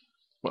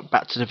 Went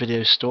back to the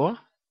video store,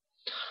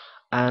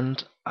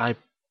 and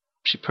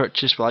she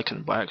purchased, well, I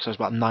couldn't buy it because I was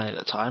about 9 at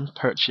the time,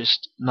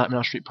 purchased Nightmare on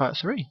Elm Street Part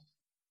 3.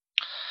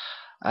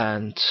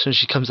 And as soon as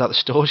she comes out the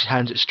store, she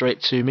hands it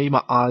straight to me.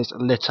 My eyes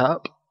lit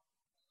up,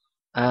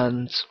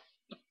 and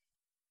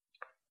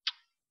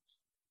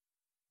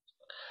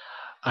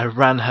I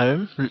ran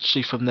home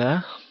literally from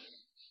there.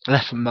 I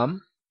left with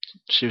Mum,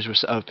 she was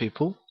with other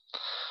people.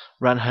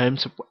 Ran home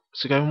to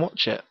go and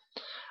watch it,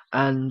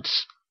 and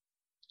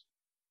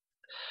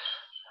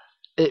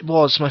it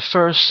was my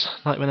first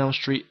Nightmare on Elm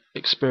Street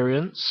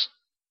experience,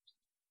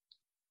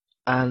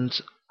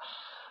 and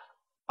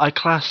I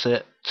class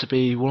it to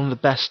be one of the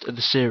best of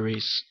the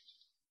series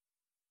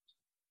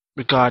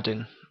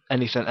regarding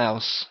anything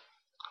else.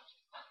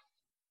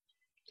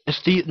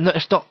 If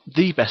not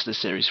the best of the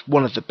series,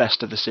 one of the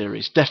best of the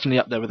series. Definitely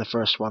up there with the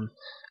first one.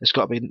 It's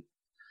got to be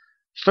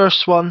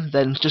first one,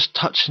 then just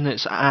touching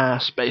its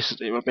ass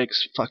basically with a big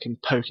fucking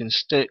poking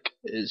stick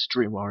is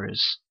Dream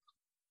Warriors.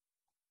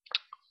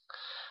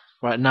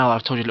 Right, now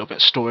I've told you a little bit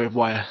of story of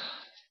why,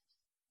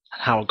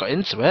 how I got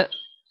into it.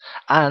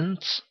 And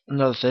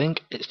another thing,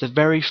 it's the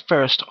very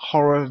first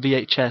horror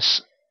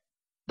VHS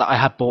that I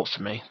had bought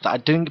for me, that I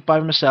didn't buy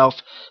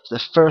myself. It's the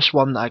first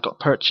one that I got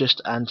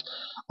purchased, and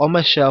on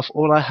my shelf,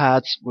 all I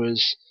had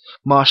was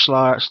martial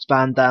arts,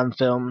 Van Damme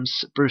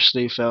films, Bruce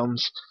Lee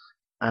films,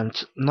 and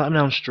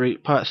Nightmare on Elm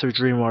Street Part 3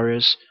 Dream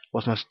Warriors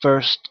was my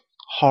first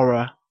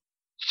horror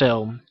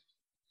film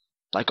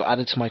that got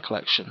added to my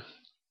collection.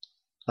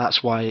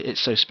 That's why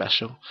it's so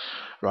special.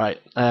 Right,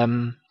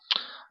 I'm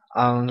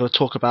going to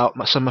talk about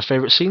some of my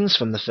favourite scenes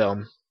from the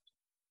film.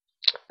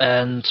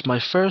 And my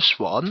first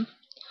one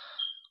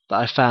that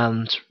I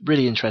found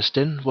really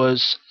interesting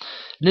was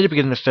near the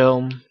beginning of the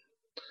film,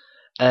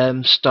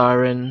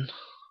 starring,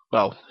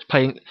 well,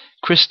 playing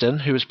Kristen,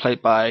 who was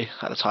played by,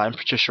 at the time,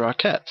 Patricia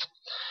Arquette.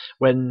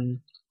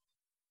 When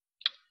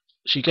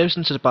she goes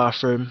into the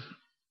bathroom,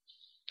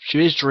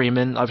 she is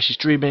dreaming, either she's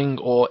dreaming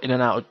or in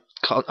and out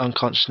of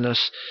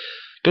unconsciousness,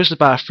 goes to the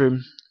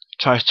bathroom,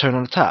 tries to turn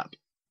on the tap.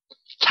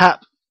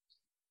 Tap,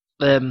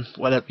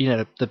 whatever,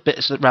 the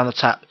bits around the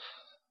tap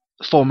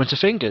form into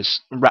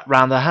fingers, wrap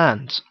round her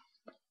hand.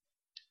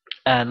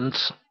 And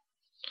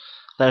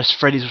there's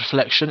Freddy's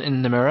reflection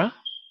in the mirror,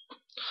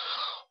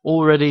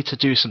 all ready to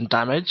do some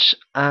damage,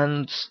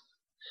 and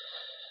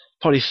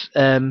probably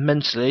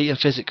mentally and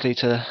physically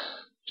to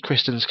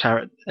Kristen's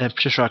character,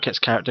 Patricia Arquette's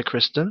character,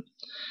 Kristen,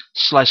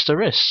 sliced her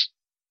wrist.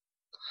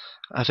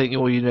 I think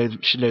all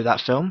should know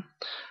that film.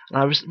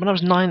 And when I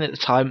was 9 at the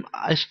time,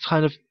 I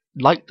kind of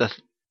liked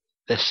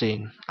this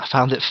scene. I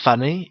found it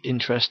funny,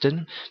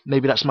 interesting.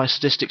 Maybe that's my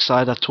sadistic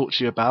side I've talked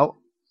to you about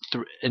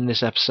in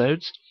this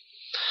episode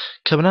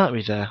coming out of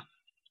me there.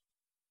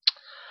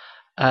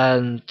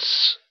 And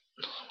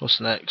what's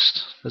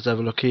next? Let's have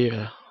a look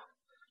here.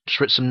 Just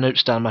wrote some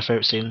notes down my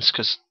favourite scenes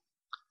because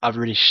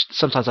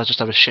sometimes I just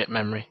have a shit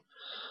memory.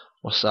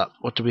 What's up?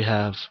 What do we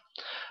have?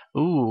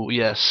 Ooh,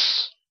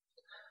 yes.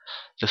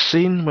 The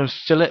scene when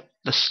Philip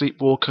the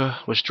sleepwalker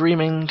was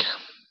dreaming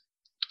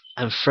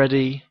and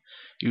Freddy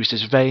used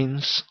his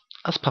veins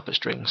as puppet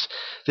strings.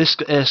 This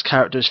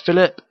character is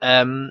Philip.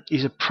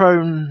 He's a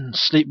prone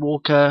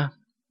sleepwalker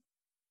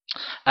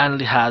and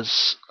he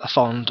has a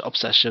fond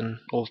obsession,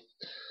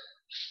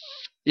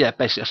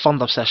 basically a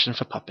fond obsession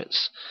for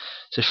puppets.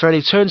 So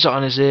Freddy turns it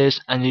on his ears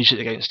and uses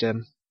it against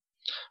him.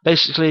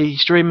 Basically,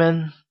 he's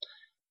dreaming.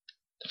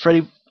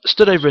 Freddy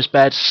stood over his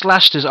bed,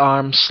 slashed his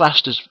arms,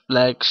 slashed his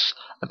legs,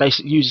 and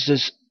basically uses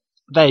his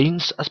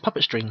veins as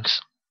puppet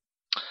strings.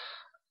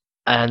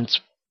 And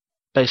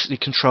basically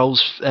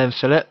controls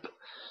Philip,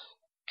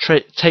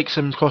 takes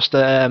him across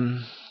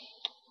the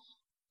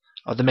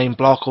main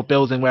block or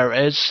building where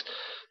it is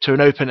to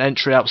an open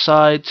entry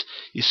outside.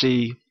 You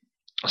see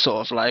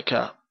sort of like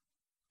a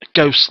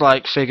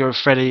ghost-like figure of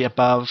Freddy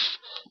above,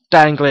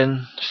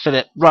 dangling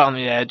Philip right on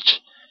the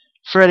edge.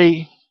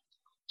 Freddy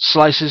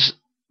slices,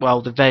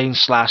 the vein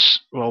slash,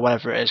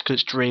 whatever it is, because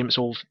it's dream, it's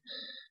all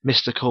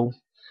mystical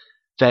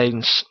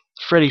veins.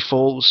 Freddy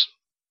falls,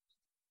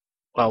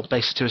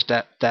 basically to his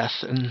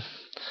death, and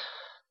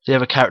the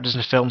other characters in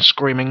the film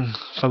screaming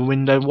from a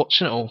window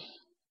watching it all.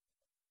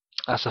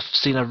 That's a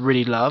scene I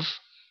really love.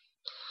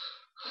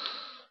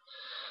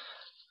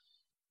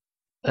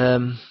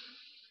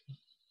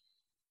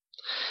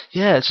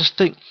 Just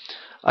think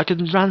I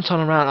can rant on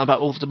and rant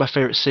about all of my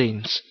favourite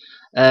scenes.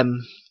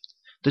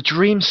 The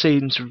dream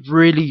scenes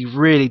really,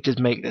 really did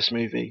make this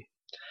movie.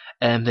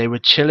 They were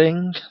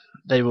chilling.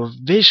 They were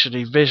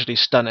visually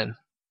stunning.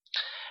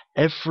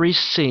 Every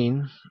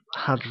scene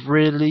had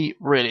really,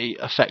 really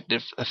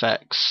effective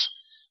effects.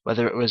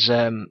 Whether it was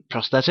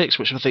prosthetics,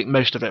 which I think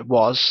most of it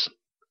was,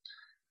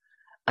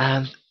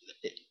 and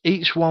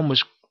each one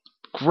was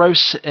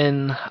gross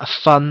in a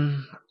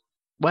fun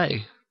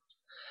way.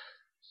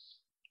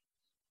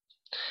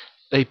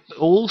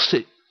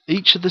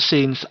 Each of the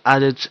scenes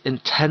added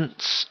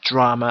intense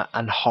drama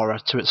and horror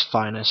to its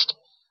finest.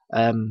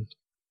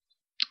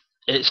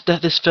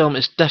 This film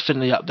is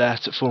definitely up there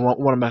for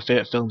one of my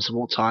favourite films of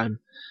all time,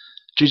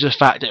 due to the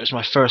fact that it was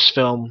my first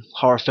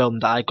horror film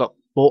that I got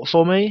bought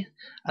for me,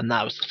 and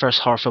that was the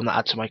first horror film that I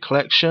added to my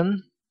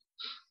collection.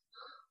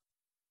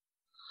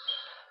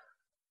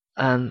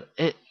 And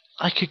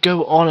I could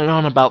go on and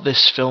on about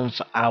this film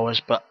for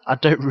hours, but I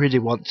don't really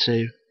want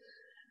to.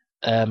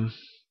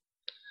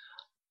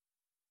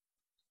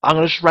 I'm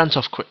going to just rant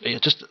off quickly,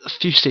 just a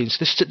few scenes.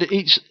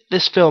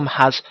 This film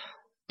has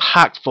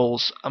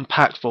packfuls and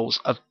packfuls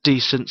of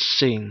decent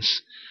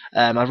scenes.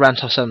 I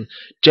rant off some.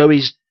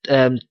 Joey's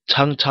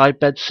tongue-tied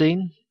bed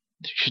scene.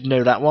 You should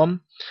know that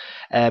one.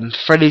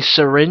 Freddy's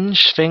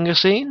syringe finger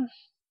scene.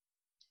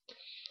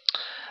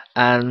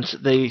 And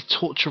the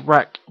torture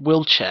rack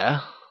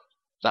wheelchair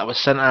that was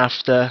sent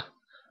after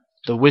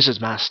the Wizard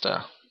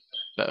Master.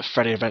 But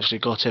Freddy eventually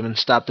got him and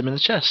stabbed him in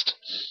the chest.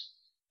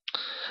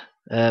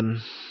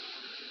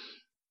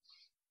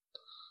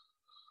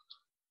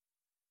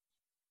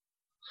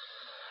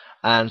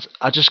 And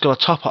I just got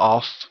to top it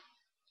off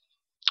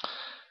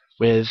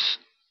with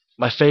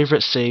my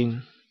favourite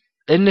scene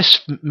in this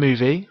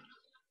movie,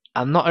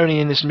 and not only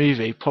in this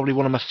movie, probably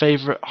one of my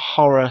favourite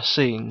horror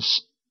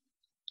scenes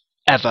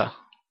ever.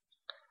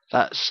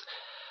 That's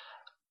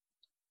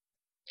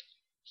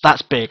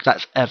big.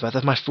 That's ever.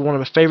 That's one of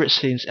my favourite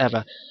scenes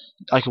ever.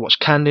 I could watch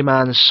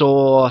Candyman,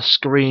 Saw,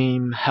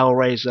 Scream,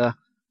 Hellraiser.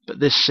 but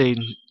this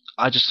scene,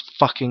 I just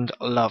fucking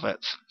love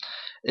it.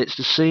 It's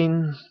the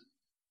scene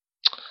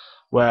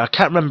where I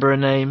can't remember her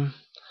name,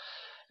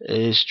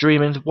 is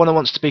dreaming. The one that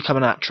wants to become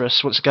an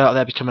actress, wants to go out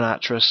there become an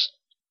actress.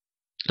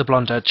 The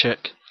blonde-haired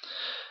chick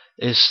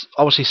is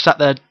obviously sat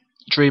there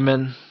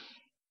dreaming,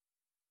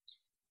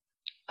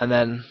 and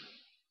then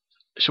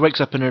she wakes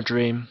up in her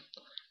dream.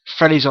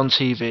 Freddy's on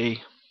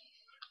TV,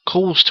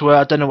 calls to her.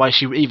 I don't know why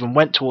she even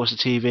went towards the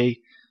TV.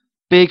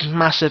 Big,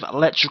 massive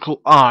electrical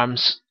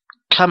arms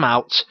come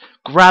out,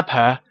 grab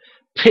her,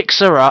 picks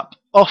her up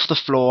off the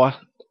floor,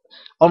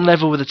 on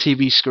level with the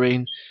TV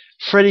screen.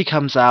 Freddy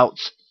comes out,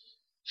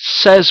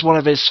 says one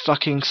of his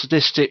fucking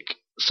sadistic,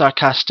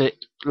 sarcastic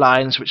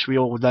lines, which we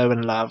all know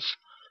and love,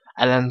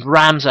 and then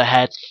rams her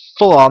head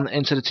full on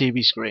into the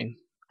TV screen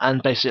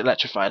and basically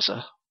electrifies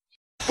her.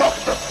 Fuck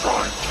the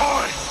prime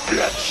time,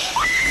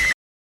 bitch!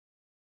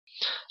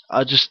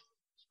 I just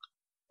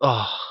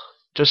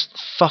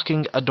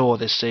fucking adore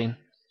this scene.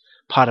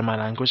 Pardon my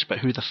language, but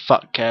who the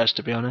fuck cares,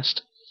 to be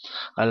honest?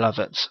 I love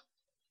it.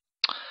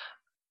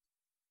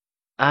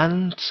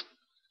 And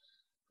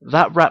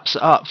that wraps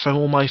it up from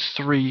all my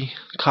three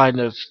kind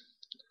of,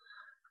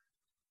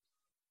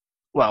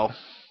 well,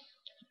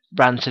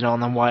 ranting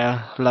on why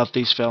I love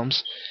these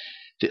films.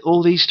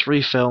 All these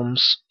three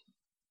films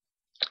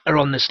are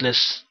on this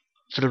list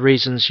for the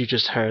reasons you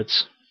just heard.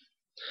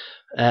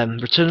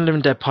 Return of the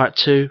Living Dead Part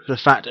 2, the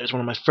fact that it was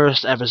one of my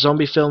first ever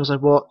zombie films I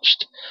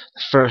watched,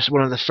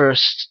 one of the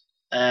first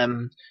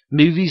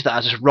movies that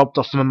I just robbed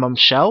off my mum's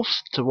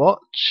shelf to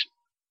watch,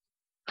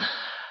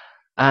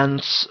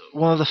 and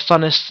one of the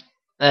funnest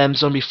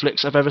zombie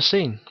flicks I've ever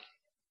seen.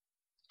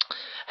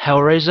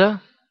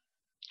 Hellraiser.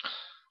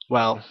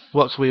 Well,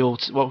 what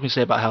can we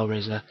say about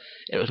Hellraiser?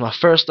 It was my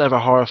first ever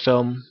horror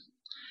film.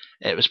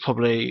 It was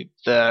probably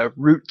the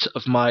root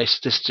of my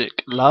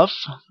sadistic love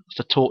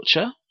for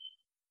torture.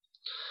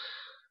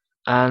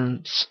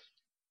 And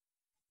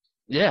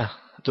yeah,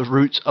 the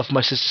root of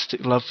my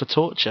sadistic love for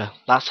torture.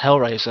 That's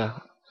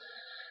Hellraiser.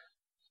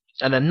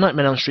 And then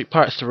Nightmare on Elm Street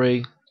Part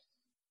 3.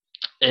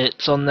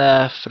 It's on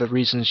there for the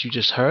reasons you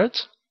just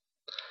heard,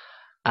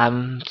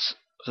 and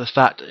the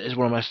fact that it's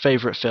one of my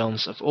favourite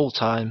films of all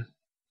time.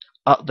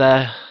 Up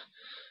there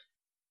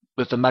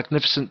with the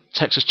magnificent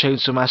Texas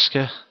Chainsaw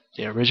Massacre,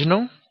 the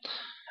original,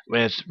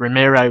 with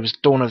Romero's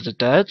Dawn of the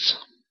Dead,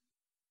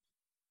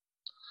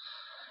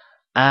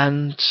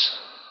 and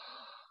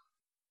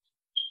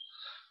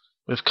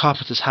with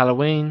Carpenter's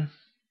Halloween,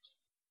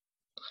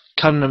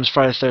 Cunningham's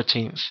Friday the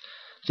 13th.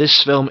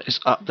 This film is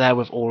up there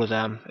with all of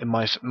them, in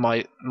my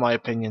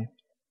opinion.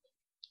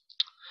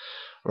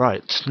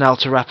 Right, now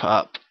to wrap it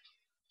up.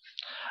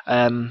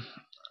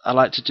 I'd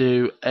like to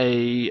do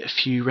a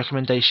few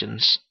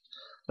recommendations,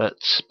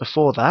 but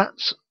before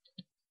that,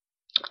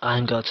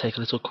 I'm going to take a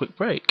little quick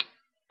break,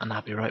 and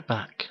I'll be right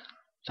back.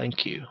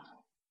 Thank you.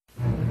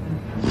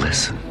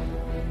 Listen.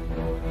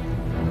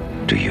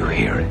 Do you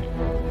hear it?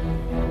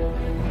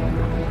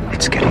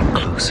 It's getting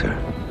closer.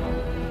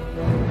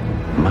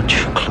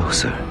 Much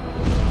closer.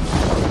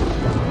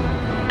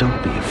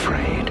 Don't be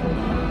afraid.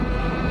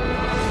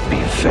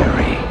 Be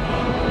very,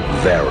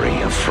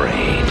 very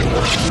afraid.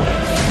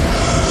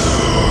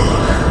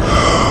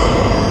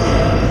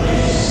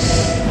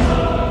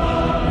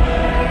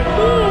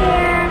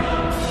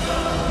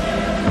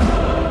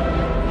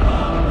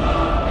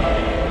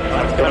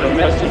 I've got a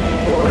message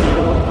for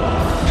you.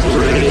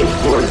 Ready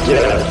for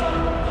death.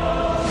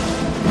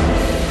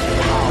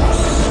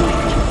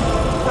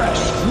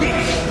 Fresh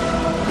meat.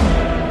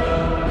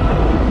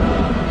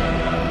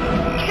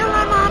 Kill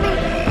her, Mommy.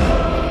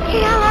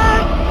 Kill her.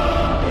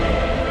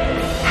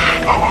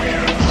 Oh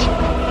yes,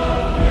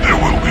 there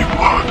will be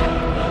blood.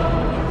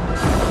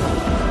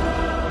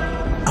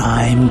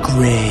 I'm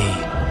Gray.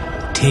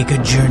 Take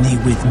a journey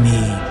with me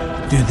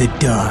through the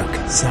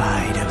dark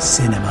side of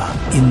cinema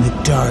in the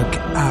Dark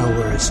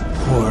Hours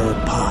Horror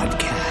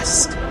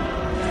Podcast.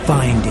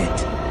 Find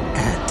it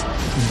at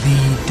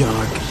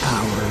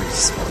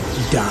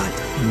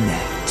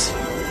thedarkhours.net.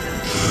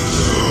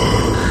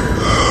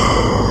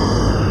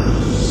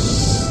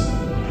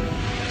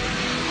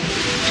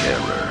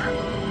 Terror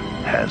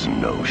has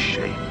no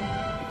shape.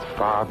 It's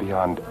far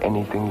beyond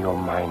anything your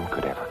mind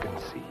could ever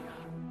conceive.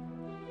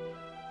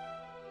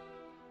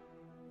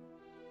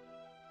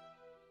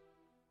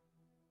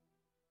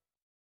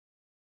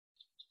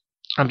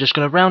 I'm just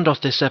going to round off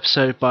this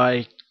episode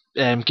by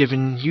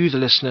giving you, the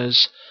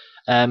listeners,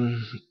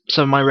 some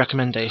of my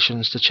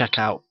recommendations to check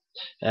out,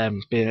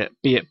 be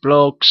it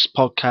blogs,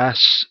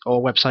 podcasts,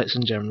 or websites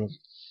in general.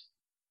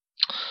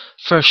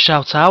 First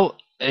shout out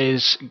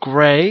is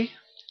Gray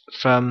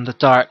from the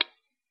Dark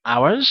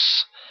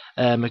Hours,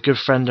 a good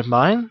friend of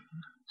mine.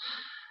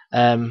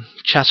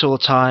 Chat all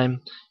the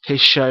time. His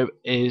show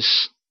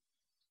is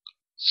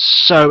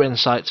so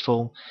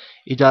insightful.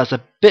 He does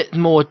a bit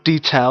more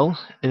detail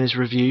in his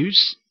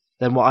reviews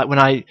than what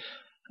I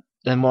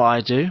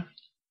do.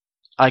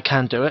 I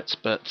can do it,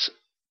 but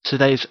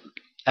today's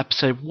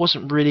episode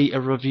wasn't really a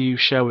review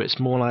show.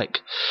 It's more like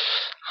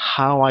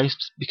how I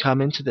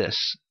become into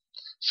this.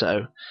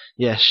 So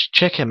yes,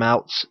 check him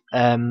out.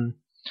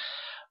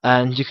 And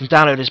you can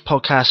download his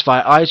podcast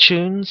via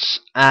iTunes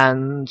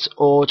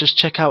or just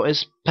check out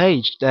his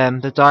page,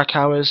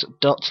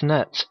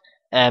 thedarkhours.net.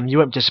 You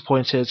won't be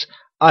disappointed.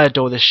 I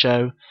adore this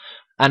show,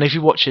 and if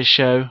you watch his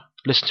show,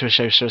 listen to his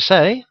show, so to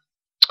say,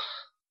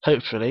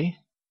 hopefully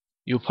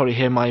you'll probably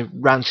hear my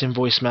ranting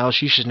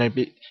voicemails. You should know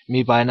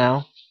me by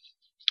now.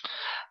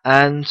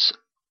 And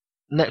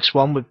next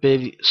one would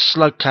be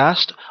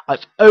Slugcast.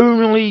 I've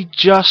only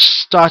just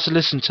started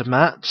listening to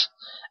Matt.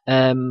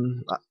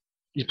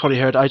 You probably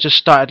heard I just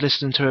started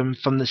listening to him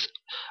from this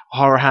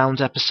Horror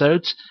Hound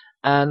episodes,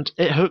 and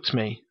it hooked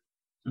me.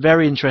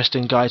 Very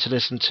interesting guy to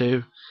listen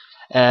to.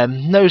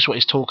 Knows what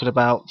he's talking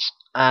about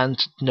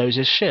and knows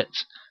his shit.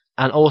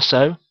 And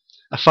also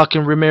a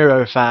fucking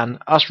Ramiro fan.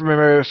 Us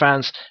Ramiro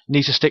fans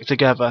need to stick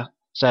together.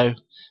 So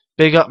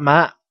big up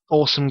Matt,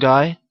 awesome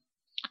guy.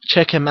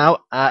 Check him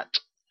out at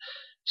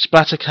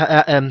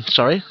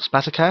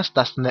Splattercast.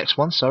 That's the next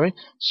one. Sorry,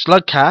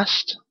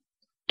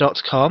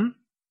 slugcast.com.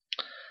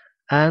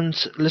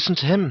 And listen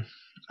to him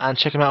and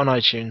check him out on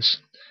iTunes.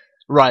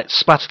 Right,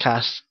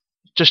 Splattercast.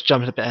 Just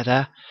jumping a bit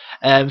there.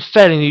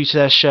 Fairly new to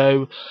their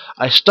show.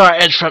 I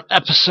started from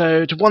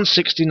episode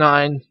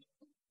 169.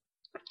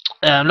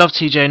 Love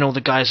TJ and all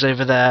the guys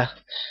over there.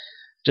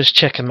 Just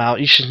check them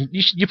out.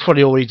 You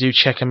probably already do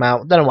check them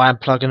out. Don't know why I'm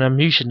plugging them.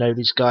 You should know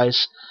these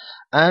guys.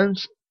 And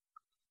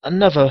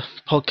another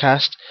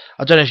podcast.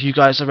 I don't know if you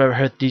guys have ever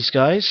heard these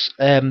guys.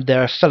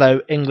 They're a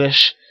fellow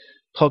English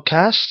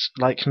podcast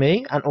like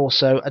me, and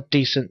also a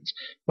decent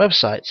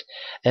website.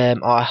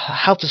 Are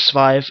How to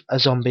Survive a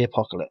Zombie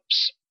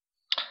Apocalypse.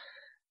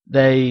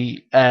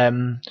 They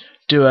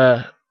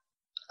do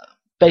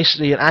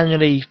basically an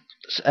annually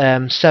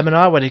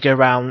seminar where they go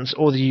around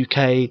all the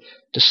UK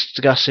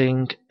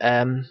discussing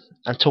and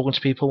talking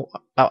to people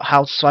about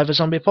how to survive a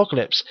zombie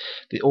apocalypse.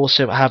 They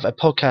also have a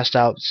podcast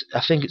out.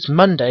 I think it's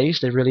Mondays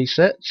they release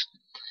it.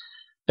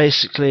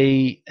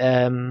 Basically,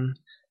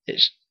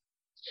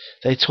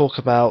 they talk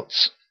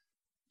about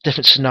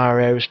different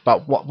scenarios,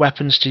 about what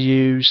weapons to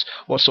use,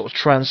 what sort of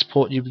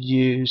transport you would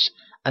use,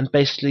 and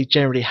basically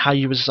generally how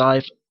you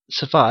survive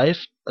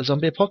a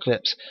zombie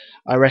apocalypse.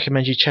 I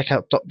recommend you check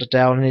out Dr.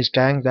 Dale and his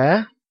gang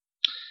there.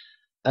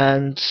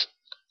 And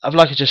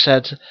like I just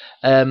said,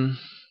 I'm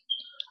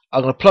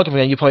going to plug him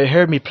again. You probably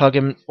heard me plug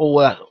him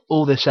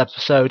all this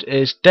episode.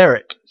 Is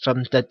Derek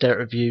from Dead Derek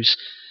Reviews.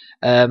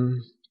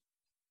 And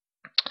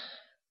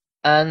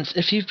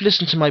if you've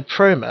listened to my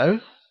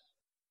promo,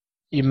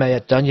 you may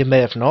have done, you may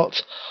have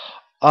not.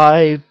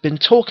 I've been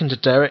talking to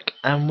Derek,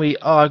 and we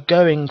are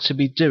going to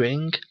be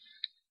doing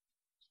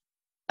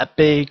a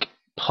big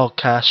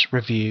podcast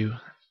review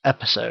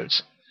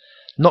episode.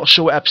 Not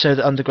sure what episode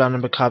of Underground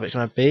and Macabre it's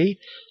going to be.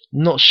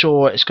 Not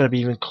sure it's going to be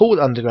even called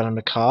Underground and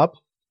Macabre.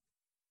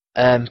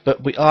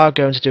 But we are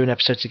going to do an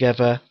episode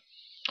together.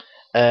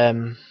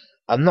 I'm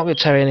not going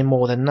to tell you any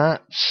more than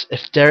that.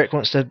 If Derek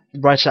wants to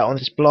write it out on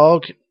his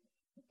blog,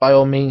 by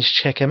all means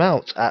check him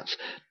out at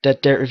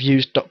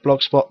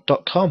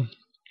deadderekreviews.blogspot.com.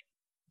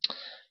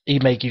 He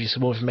may give you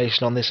some more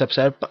information on this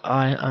episode, but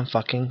I am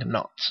fucking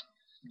not.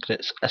 Because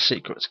it's a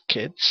secret,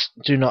 kids.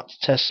 Do not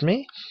test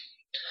me.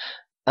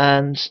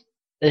 And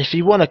if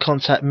you want to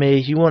contact me,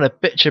 you want to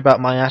bitch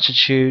about my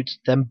attitude,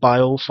 then by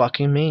all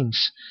fucking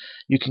means.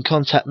 You can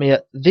contact me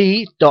at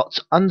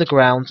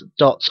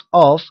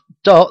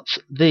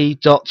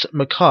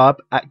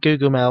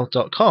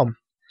the.underground.of.the.macabre@googlemail.com.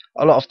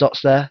 A lot of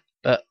dots there,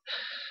 but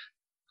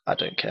I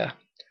don't care.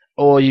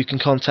 Or you can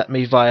contact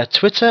me via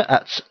Twitter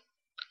at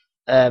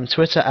Aaron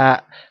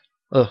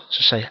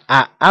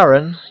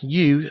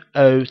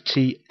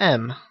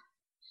UOTM.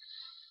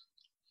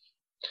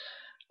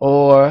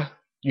 Or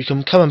you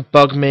can come and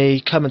bug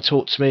me, come and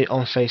talk to me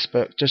on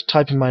Facebook. Just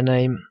type in my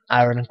name,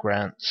 Aaron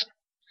Grant.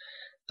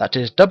 That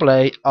is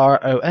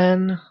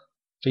AARON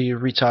for you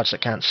retards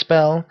that can't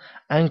spell,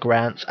 and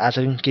Grant as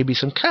in give me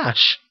some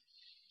cash.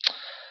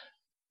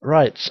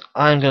 Right,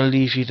 I'm going to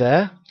leave you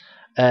there.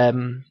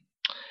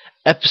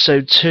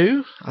 Episode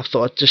 2, I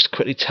thought I'd just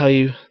quickly tell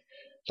you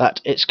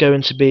that it's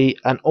going to be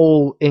an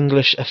all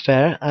English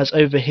affair, as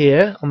over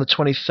here on the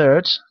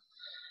 23rd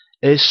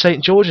is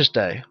St. George's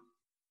Day.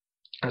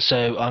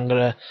 So I'm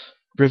going to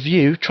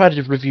try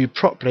to review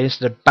properly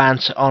instead of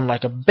banter on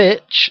like a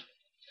bitch.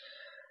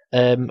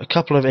 A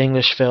couple of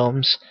English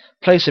films,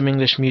 play some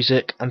English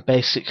music, and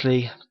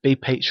basically be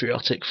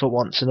patriotic for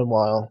once in a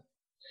while.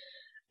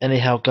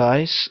 Anyhow,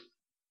 guys,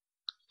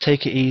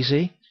 take it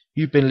easy.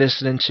 You've been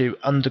listening to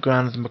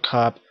Underground of the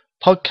Macabre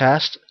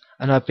podcast,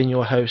 and I've been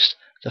your host,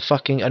 the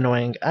fucking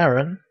annoying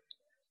Aaron.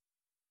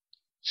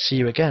 See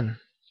you again.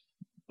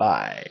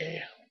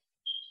 Bye.